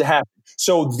needs to happen.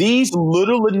 So these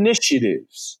little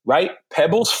initiatives, right?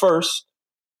 Pebbles first,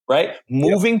 right?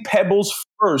 Moving pebbles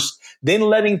first, then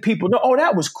letting people know, oh,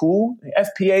 that was cool. The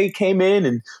FPA came in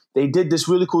and they did this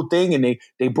really cool thing, and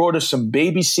they brought us some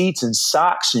baby seats and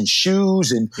socks and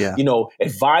shoes, and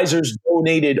advisors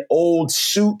donated old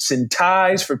suits and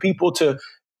ties for people to.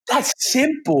 That's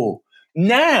simple.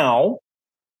 Now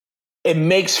it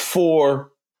makes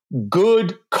for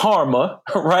good karma,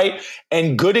 right?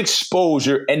 And good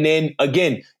exposure, and then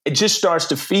again, it just starts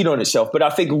to feed on itself. But I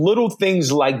think little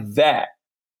things like that.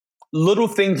 Little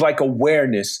things like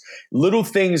awareness, little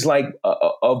things like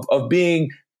of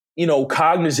being,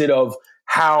 cognizant of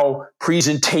how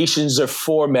presentations are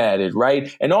formatted,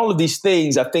 right? And all of these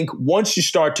things, I think once you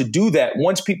start to do that,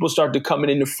 once people start to come in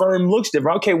and the firm looks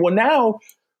different, okay, well now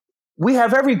we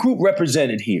have every group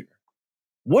represented here.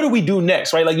 What do we do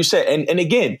next, right? Like you said, and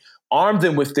again, arm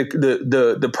them with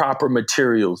the proper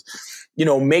materials,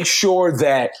 make sure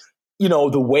that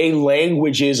the way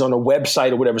language is on a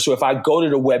website or whatever. So if I go to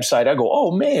the website, I go,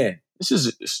 oh man, this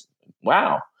is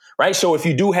wow. Right. So if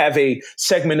you do have a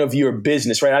segment of your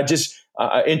business, right. I just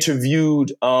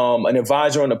interviewed an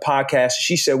advisor on the podcast.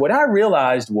 She said, what I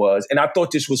realized was, and I thought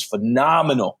this was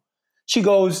phenomenal. She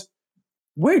goes,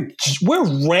 we're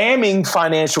ramming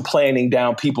financial planning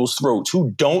down people's throats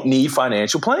who don't need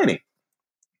financial planning.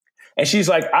 And she's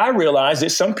like, I realized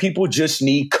that some people just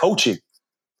need coaching.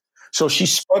 So she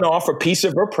spun off a piece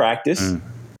of her practice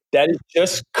that is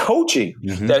just coaching,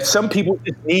 that some people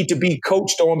just need to be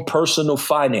coached on personal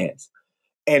finance.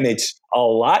 And it's a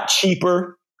lot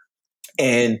cheaper,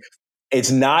 and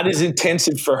it's not as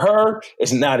intensive for her.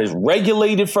 It's not as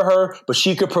regulated for her, but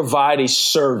she could provide a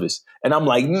service. And I'm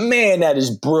like, man, that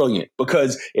is brilliant,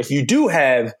 because if you do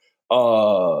have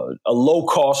a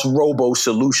low-cost robo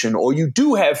solution, or you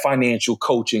do have financial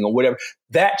coaching or whatever,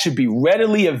 that should be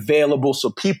readily available so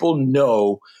people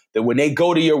know that when they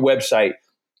go to your website,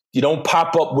 you don't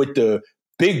pop up with the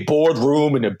big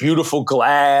boardroom and the beautiful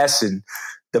glass and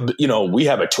we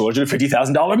have a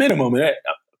 $250,000 minimum. And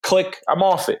click, I'm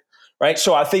off it, right?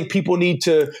 So I think people need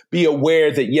to be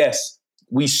aware that, yes,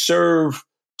 we serve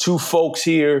two folks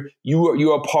here.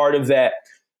 You are part of that.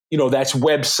 That's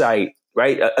website,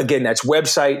 right? Again, that's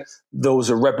website. Those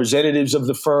are representatives of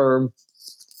the firm.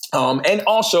 And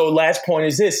also, last point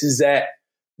is this: is that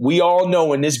we all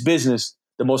know in this business,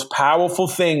 the most powerful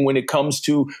thing when it comes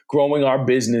to growing our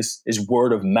business is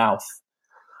word of mouth.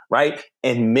 Right?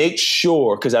 And make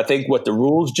sure, because I think what the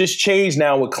rules just changed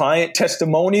now with client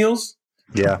testimonials.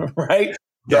 Yeah. Right?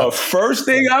 Yeah. The first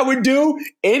thing I would do,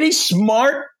 any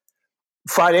smart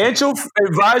financial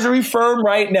advisory firm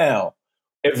right now,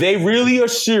 if they really are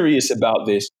serious about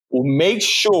this, will make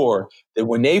sure that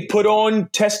when they put on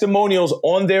testimonials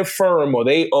on their firm or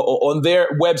on their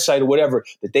website or whatever,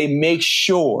 that they make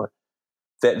sure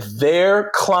that their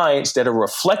clients that are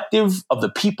reflective of the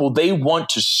people they want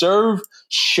to serve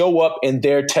show up in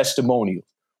their testimonial.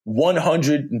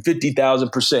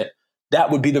 150,000%.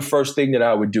 That would be the first thing that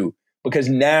I would do, because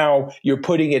now you're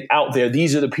putting it out there.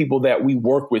 These are the people that we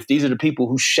work with. These are the people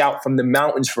who shout from the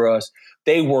mountains for us.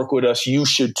 They work with us. You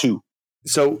should too.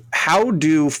 So how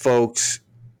do folks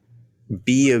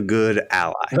be a good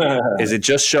ally? Is it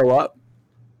just show up,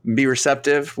 be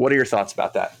receptive? What are your thoughts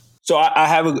about that? So I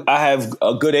have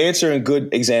a good answer and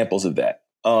good examples of that.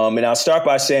 And I'll start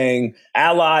by saying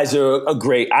allies are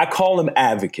great. I call them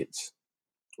advocates,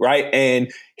 right?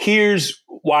 And here's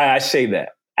why I say that.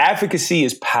 Advocacy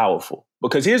is powerful,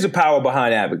 because here's the power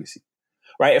behind advocacy,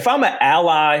 right? If I'm an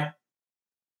ally,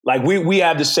 like we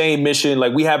have the same mission,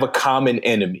 like we have a common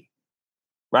enemy,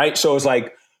 right? So it's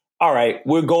like, all right,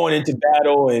 we're going into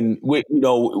battle and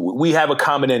we have a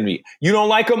common enemy. You don't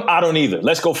like them, I don't either.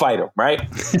 Let's go fight them, right?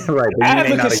 Right, but you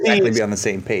may not exactly be on the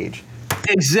same page.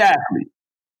 Exactly.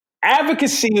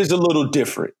 Advocacy is a little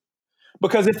different,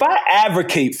 because if I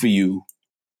advocate for you,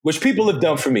 which people have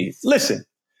done for me, listen,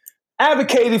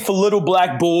 advocating for little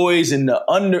black boys and the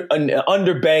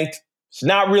underbanked, it's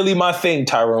not really my thing,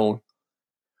 Tyrone.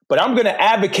 But I'm going to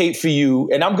advocate for you,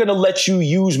 and I'm going to let you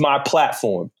use my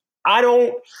platform.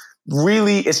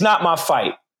 It's not my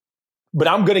fight, but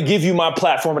I'm going to give you my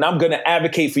platform, and I'm going to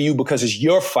advocate for you because it's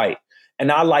your fight.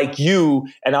 And I like you,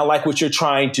 and I like what you're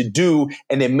trying to do.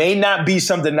 And it may not be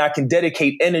something I can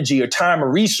dedicate energy or time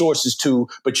or resources to,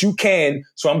 but you can.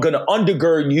 So I'm going to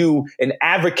undergird you and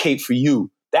advocate for you.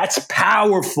 That's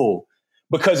powerful,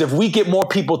 because if we get more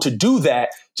people to do that,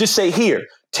 just say, here,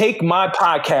 take my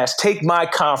podcast, take my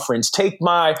conference, take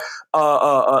my,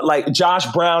 like Josh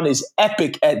Brown is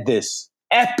epic at this.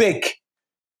 Epic,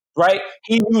 right?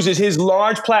 He uses his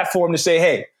large platform to say,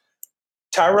 hey,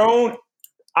 Tyrone,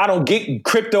 I don't get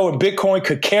crypto and Bitcoin,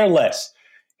 could care less.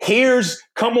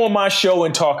 Come on my show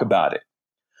and talk about it,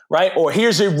 right? Or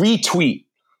here's a retweet.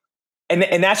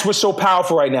 And that's what's so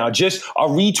powerful right now. Just a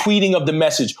retweeting of the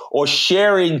message or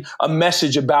sharing a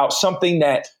message about something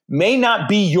that may not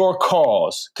be your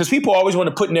cause. Because people always want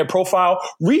to put in their profile,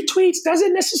 retweets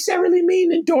doesn't necessarily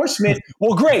mean endorsement.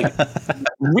 Well, great.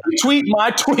 Retweet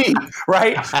my tweet,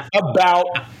 right? About,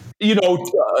 the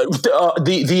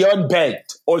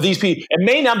unbanked or these people. It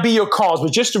may not be your cause,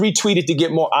 but just to retweet it to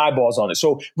get more eyeballs on it.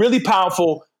 So really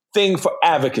powerful thing for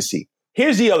advocacy.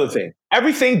 Here's the other thing.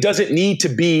 Everything doesn't need to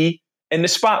be in the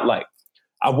spotlight.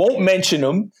 I won't mention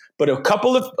them, but a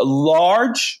couple of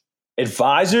large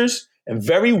advisors and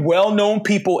very well-known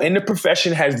people in the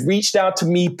profession have reached out to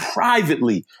me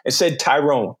privately and said,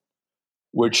 Tyrone,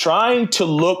 we're trying to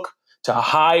look to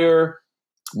hire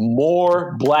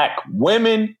more black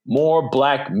women, more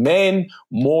black men,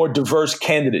 more diverse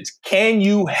candidates. Can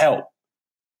you help?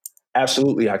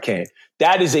 Absolutely, I can.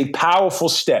 That is a powerful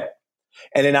step.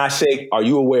 And then I say, are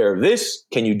you aware of this?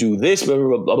 Can you do this? Blah,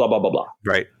 blah, blah, blah, blah, blah, blah.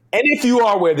 Right. And if you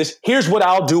are aware of this, here's what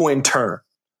I'll do in turn.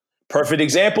 Perfect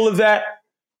example of that.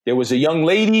 There was a young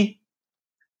lady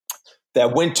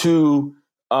that went to,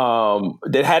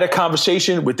 that had a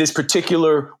conversation with this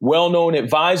particular well-known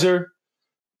advisor.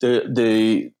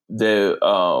 The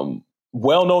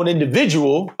well-known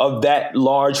individual of that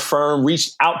large firm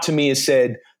reached out to me and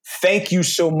said, thank you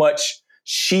so much.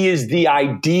 She is the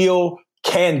ideal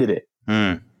candidate.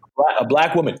 A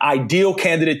black woman, ideal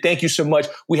candidate. Thank you so much.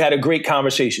 We had a great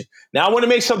conversation. Now, I want to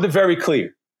make something very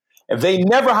clear. If they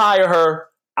never hire her,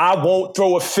 I won't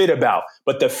throw a fit about.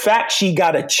 But the fact she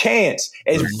got a chance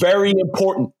is very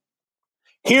important.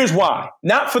 Here's why.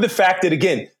 Not for the fact that,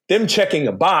 again, them checking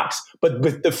a box, but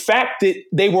the fact that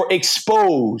they were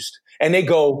exposed and they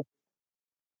go,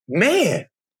 man,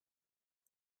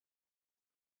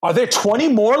 are there 20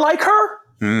 more like her?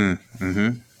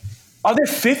 Mm-hmm. Are there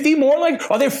 50 more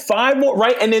are there 5 more,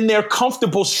 right? And then they're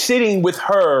comfortable sitting with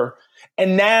her.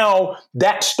 And now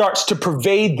that starts to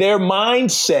pervade their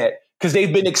mindset because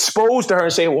they've been exposed to her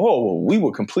and say, whoa, we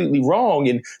were completely wrong.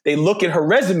 And they look at her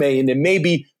resume and then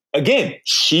maybe again,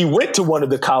 she went to one of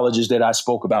the colleges that I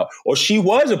spoke about, or she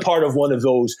was a part of one of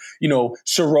those,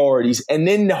 sororities. And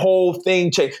then the whole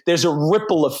thing changed. There's a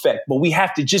ripple effect, but we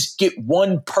have to just get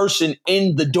one person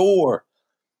in the door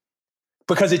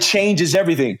because it changes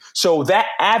everything. So that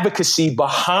advocacy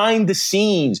behind the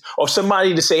scenes, or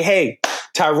somebody to say, hey,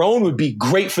 Tyrone would be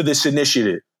great for this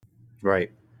initiative.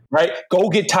 Right. Go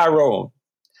get Tyrone.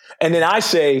 And then I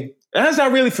say, that's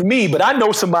not really for me, but I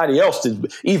know somebody else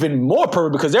that's even more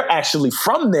perfect because they're actually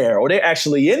from there or they're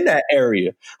actually in that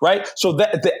area, right? So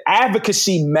that the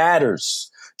advocacy matters.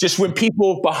 Just when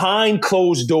people behind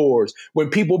closed doors, when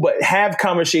people have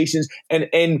conversations,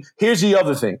 and here's the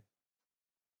other thing.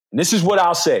 And this is what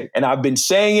I'll say, and I've been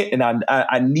saying it, and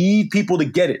I need people to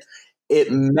get it. It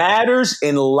matters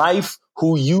in life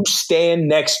who you stand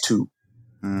next to.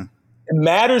 It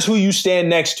matters who you stand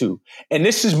next to. And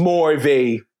this is more of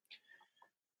a,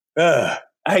 I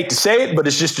hate to say it, but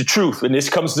it's just the truth. And this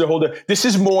comes to the whole, this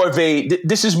is more of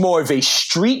a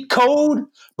street code,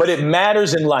 but it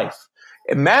matters in life.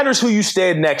 It matters who you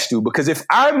stand next to, because if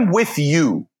I'm with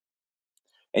you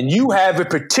and you have a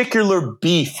particular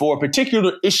beef or a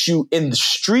particular issue in the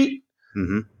street,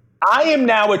 I am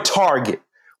now a target,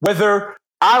 whether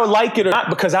I like it or not,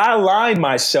 because I align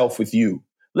myself with you.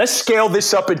 Let's scale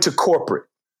this up into corporate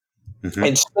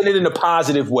and spin it in a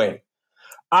positive way.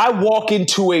 I walk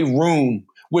into a room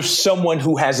with someone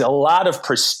who has a lot of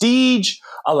prestige,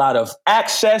 a lot of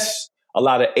access, a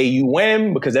lot of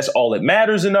AUM, because that's all that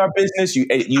matters in our business.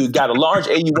 You got a large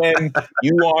AUM.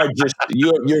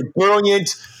 You're brilliant.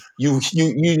 You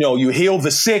heal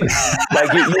the sick. Like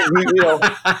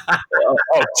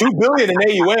 2 billion in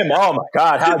AUM. Oh my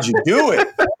God, how'd you do it?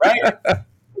 Right?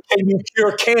 Can you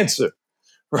cure cancer?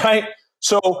 Right?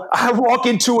 So I walk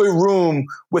into a room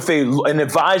with an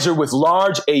advisor with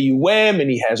large AUM, and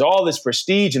he has all this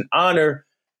prestige and honor,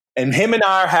 and him and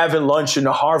I are having lunch in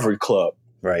the Harvard Club.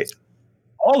 Right.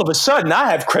 All of a sudden, I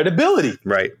have credibility.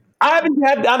 Right. I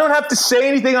don't have to say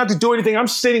anything. I don't have to do anything. I'm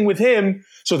sitting with him,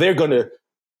 so they're going to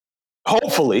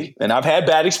hopefully, and I've had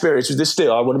bad experience with this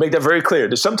still. I want to make that very clear.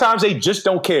 That sometimes they just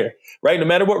don't care. Right. No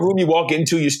matter what room you walk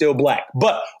into, you're still black.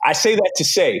 But I say that to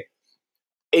say,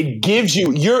 it gives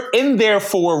you're in there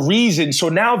for a reason. So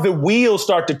now the wheels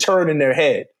start to turn in their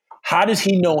head. How does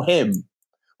he know him?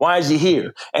 Why is he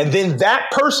here? And then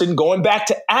that person, going back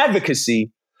to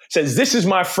advocacy, says, this is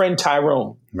my friend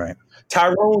Tyrone. Right.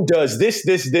 Tyrone does this,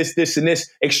 and this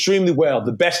extremely well.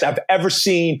 The best I've ever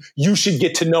seen. You should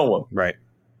get to know him. Right.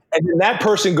 And then that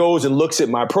person goes and looks at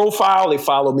my profile. They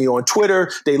follow me on Twitter.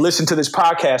 They listen to this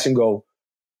podcast and go,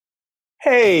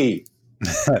 hey,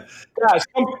 guys,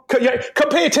 come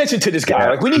pay attention to this guy.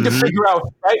 Like, we need to figure out,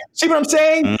 right? See what I'm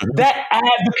saying? That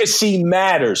advocacy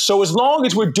matters. So as long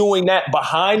as we're doing that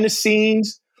behind the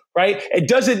scenes, right? It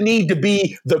doesn't need to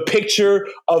be the picture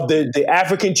of the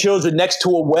African children next to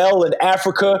a well in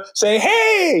Africa saying,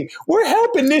 hey, we're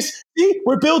helping this. See,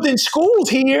 we're building schools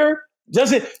here.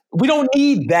 We don't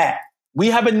need that.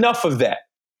 We have enough of that.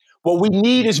 What we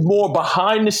need is more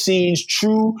behind the scenes,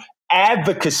 true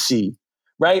advocacy,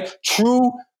 right?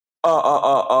 True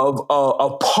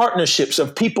of partnerships,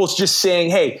 of people just saying,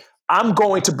 hey, I'm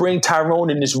going to bring Tyrone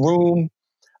in this room.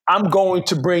 I'm going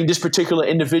to bring this particular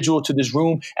individual to this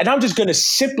room, and I'm just going to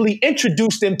simply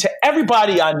introduce them to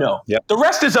everybody I know. Yep. The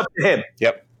rest is up to him.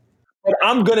 Yep. But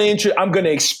I'm going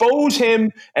to expose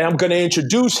him, and I'm going to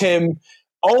introduce him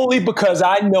only because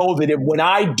I know that when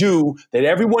I do, that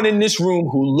everyone in this room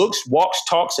who looks, walks,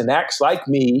 talks, and acts like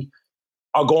me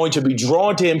are going to be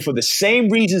drawn to him for the same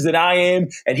reasons that I am,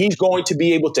 and he's going to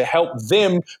be able to help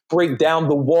them break down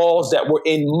the walls that were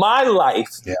in my life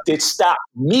that stopped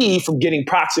me from getting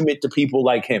proximate to people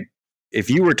like him. If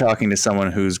you were talking to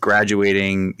someone who's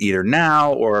graduating either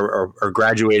now or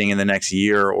graduating in the next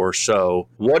year or so,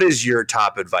 what is your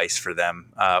top advice for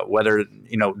them? Whether,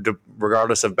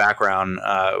 regardless of background,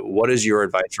 what is your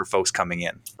advice for folks coming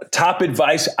in? Top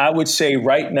advice, I would say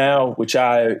right now, which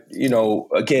I,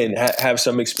 again, have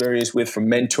some experience with from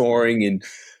mentoring and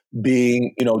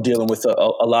being, dealing with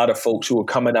a lot of folks who are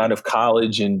coming out of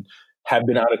college and have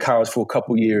been out of college for a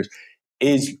couple years,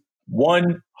 is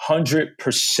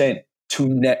 100% to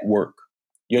network.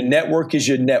 Your network is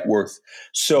your net worth.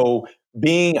 So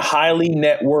being highly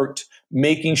networked,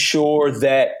 making sure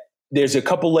that there's a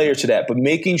couple layers to that, but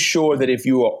making sure that if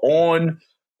you are on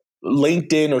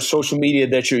LinkedIn or social media,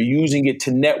 that you're using it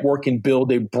to network and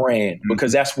build a brand,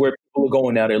 because that's where people are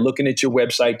going now. They're looking at your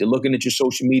website, they're looking at your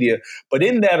social media, but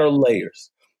in that are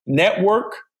layers.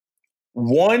 Network,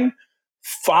 one,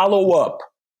 follow up.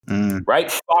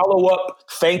 right? Follow up,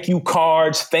 thank you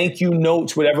cards, thank you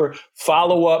notes, whatever.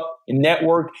 Follow up,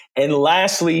 network. And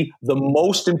lastly, the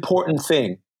most important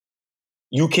thing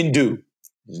you can do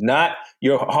is not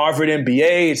your Harvard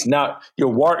MBA. It's not your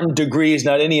Wharton degree. It's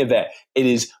not any of that. It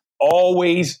is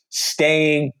always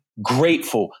staying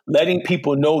grateful, letting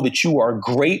people know that you are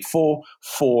grateful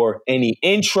for any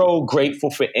intro,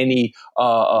 grateful for any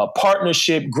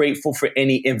partnership, grateful for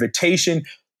any invitation.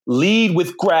 Lead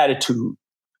with gratitude.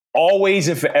 Always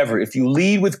and forever. If you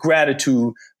lead with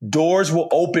gratitude, doors will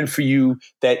open for you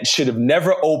that should have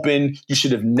never opened. You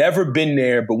should have never been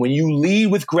there. But when you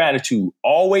lead with gratitude,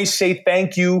 always say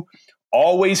thank you,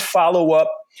 always follow up.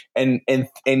 And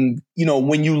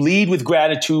when you lead with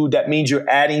gratitude, that means you're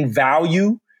adding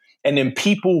value. And then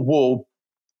people will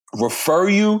refer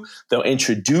you, they'll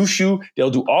introduce you, they'll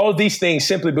do all of these things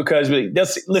simply because they'll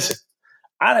say, listen,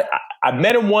 I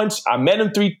met him once. I met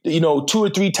him 2 or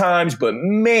 3 times, but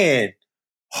man,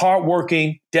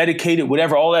 hardworking, dedicated,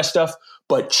 whatever, all that stuff,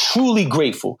 but truly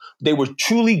grateful. They were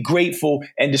truly grateful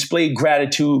and displayed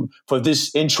gratitude for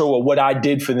this intro or what I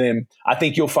did for them. I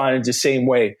think you'll find it the same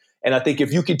way. And I think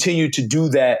if you continue to do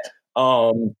that,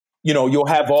 you'll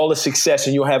have all the success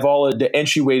and you'll have all of the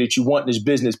entryway that you want in this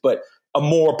business. But a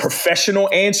more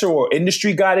professional answer or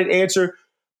industry guided answer,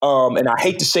 and I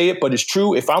hate to say it, but it's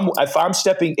true. If I'm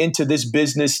stepping into this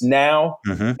business now,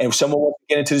 and if someone wants to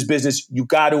get into this business, you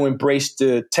got to embrace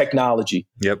the technology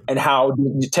and how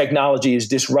the technology is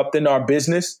disrupting our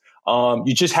business.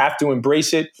 You just have to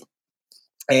embrace it.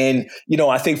 And,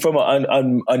 I think from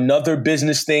another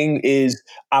business thing is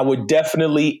I would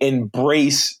definitely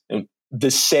embrace the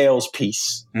sales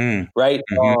piece, right?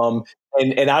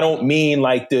 And I don't mean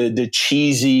like the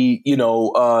cheesy,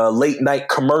 late night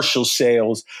commercial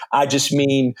sales. I just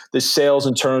mean the sales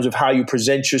in terms of how you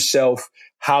present yourself,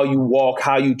 how you walk,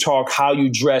 how you talk, how you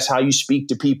dress, how you speak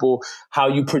to people, how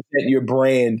you present your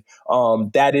brand.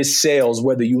 That is sales,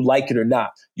 whether you like it or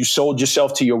not. You sold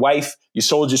yourself to your wife. You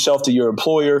sold yourself to your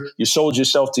employer. You sold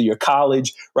yourself to your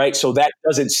college, right? So that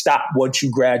doesn't stop once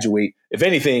you graduate. If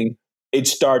anything,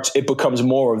 it becomes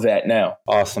more of that now.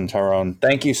 Awesome, Tyrone.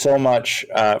 Thank you so much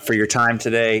for your time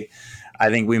today. I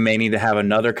think we may need to have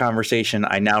another conversation.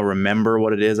 I now remember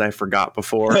what it is I forgot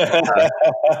before.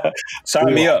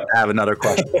 Sign me up. Have another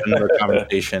question, another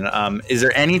conversation. Is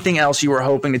there anything else you were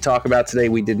hoping to talk about today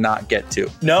we did not get to?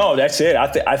 No, that's it.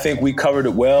 I think we covered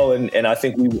it well, and I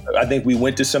think we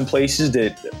went to some places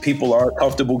that people aren't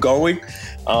comfortable going.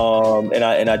 And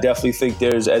I definitely think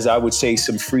there's, as I would say,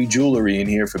 some free jewelry in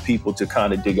here for people to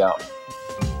kind of dig out.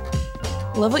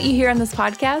 Love what you hear on this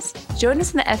podcast? Join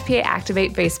us in the FPA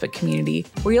Activate Facebook community,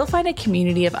 where you'll find a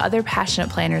community of other passionate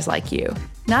planners like you.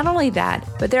 Not only that,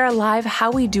 but there are live How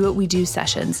We Do What We Do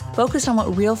sessions focused on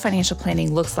what real financial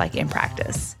planning looks like in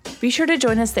practice. Be sure to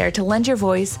join us there to lend your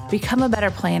voice, become a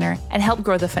better planner, and help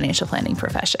grow the financial planning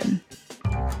profession.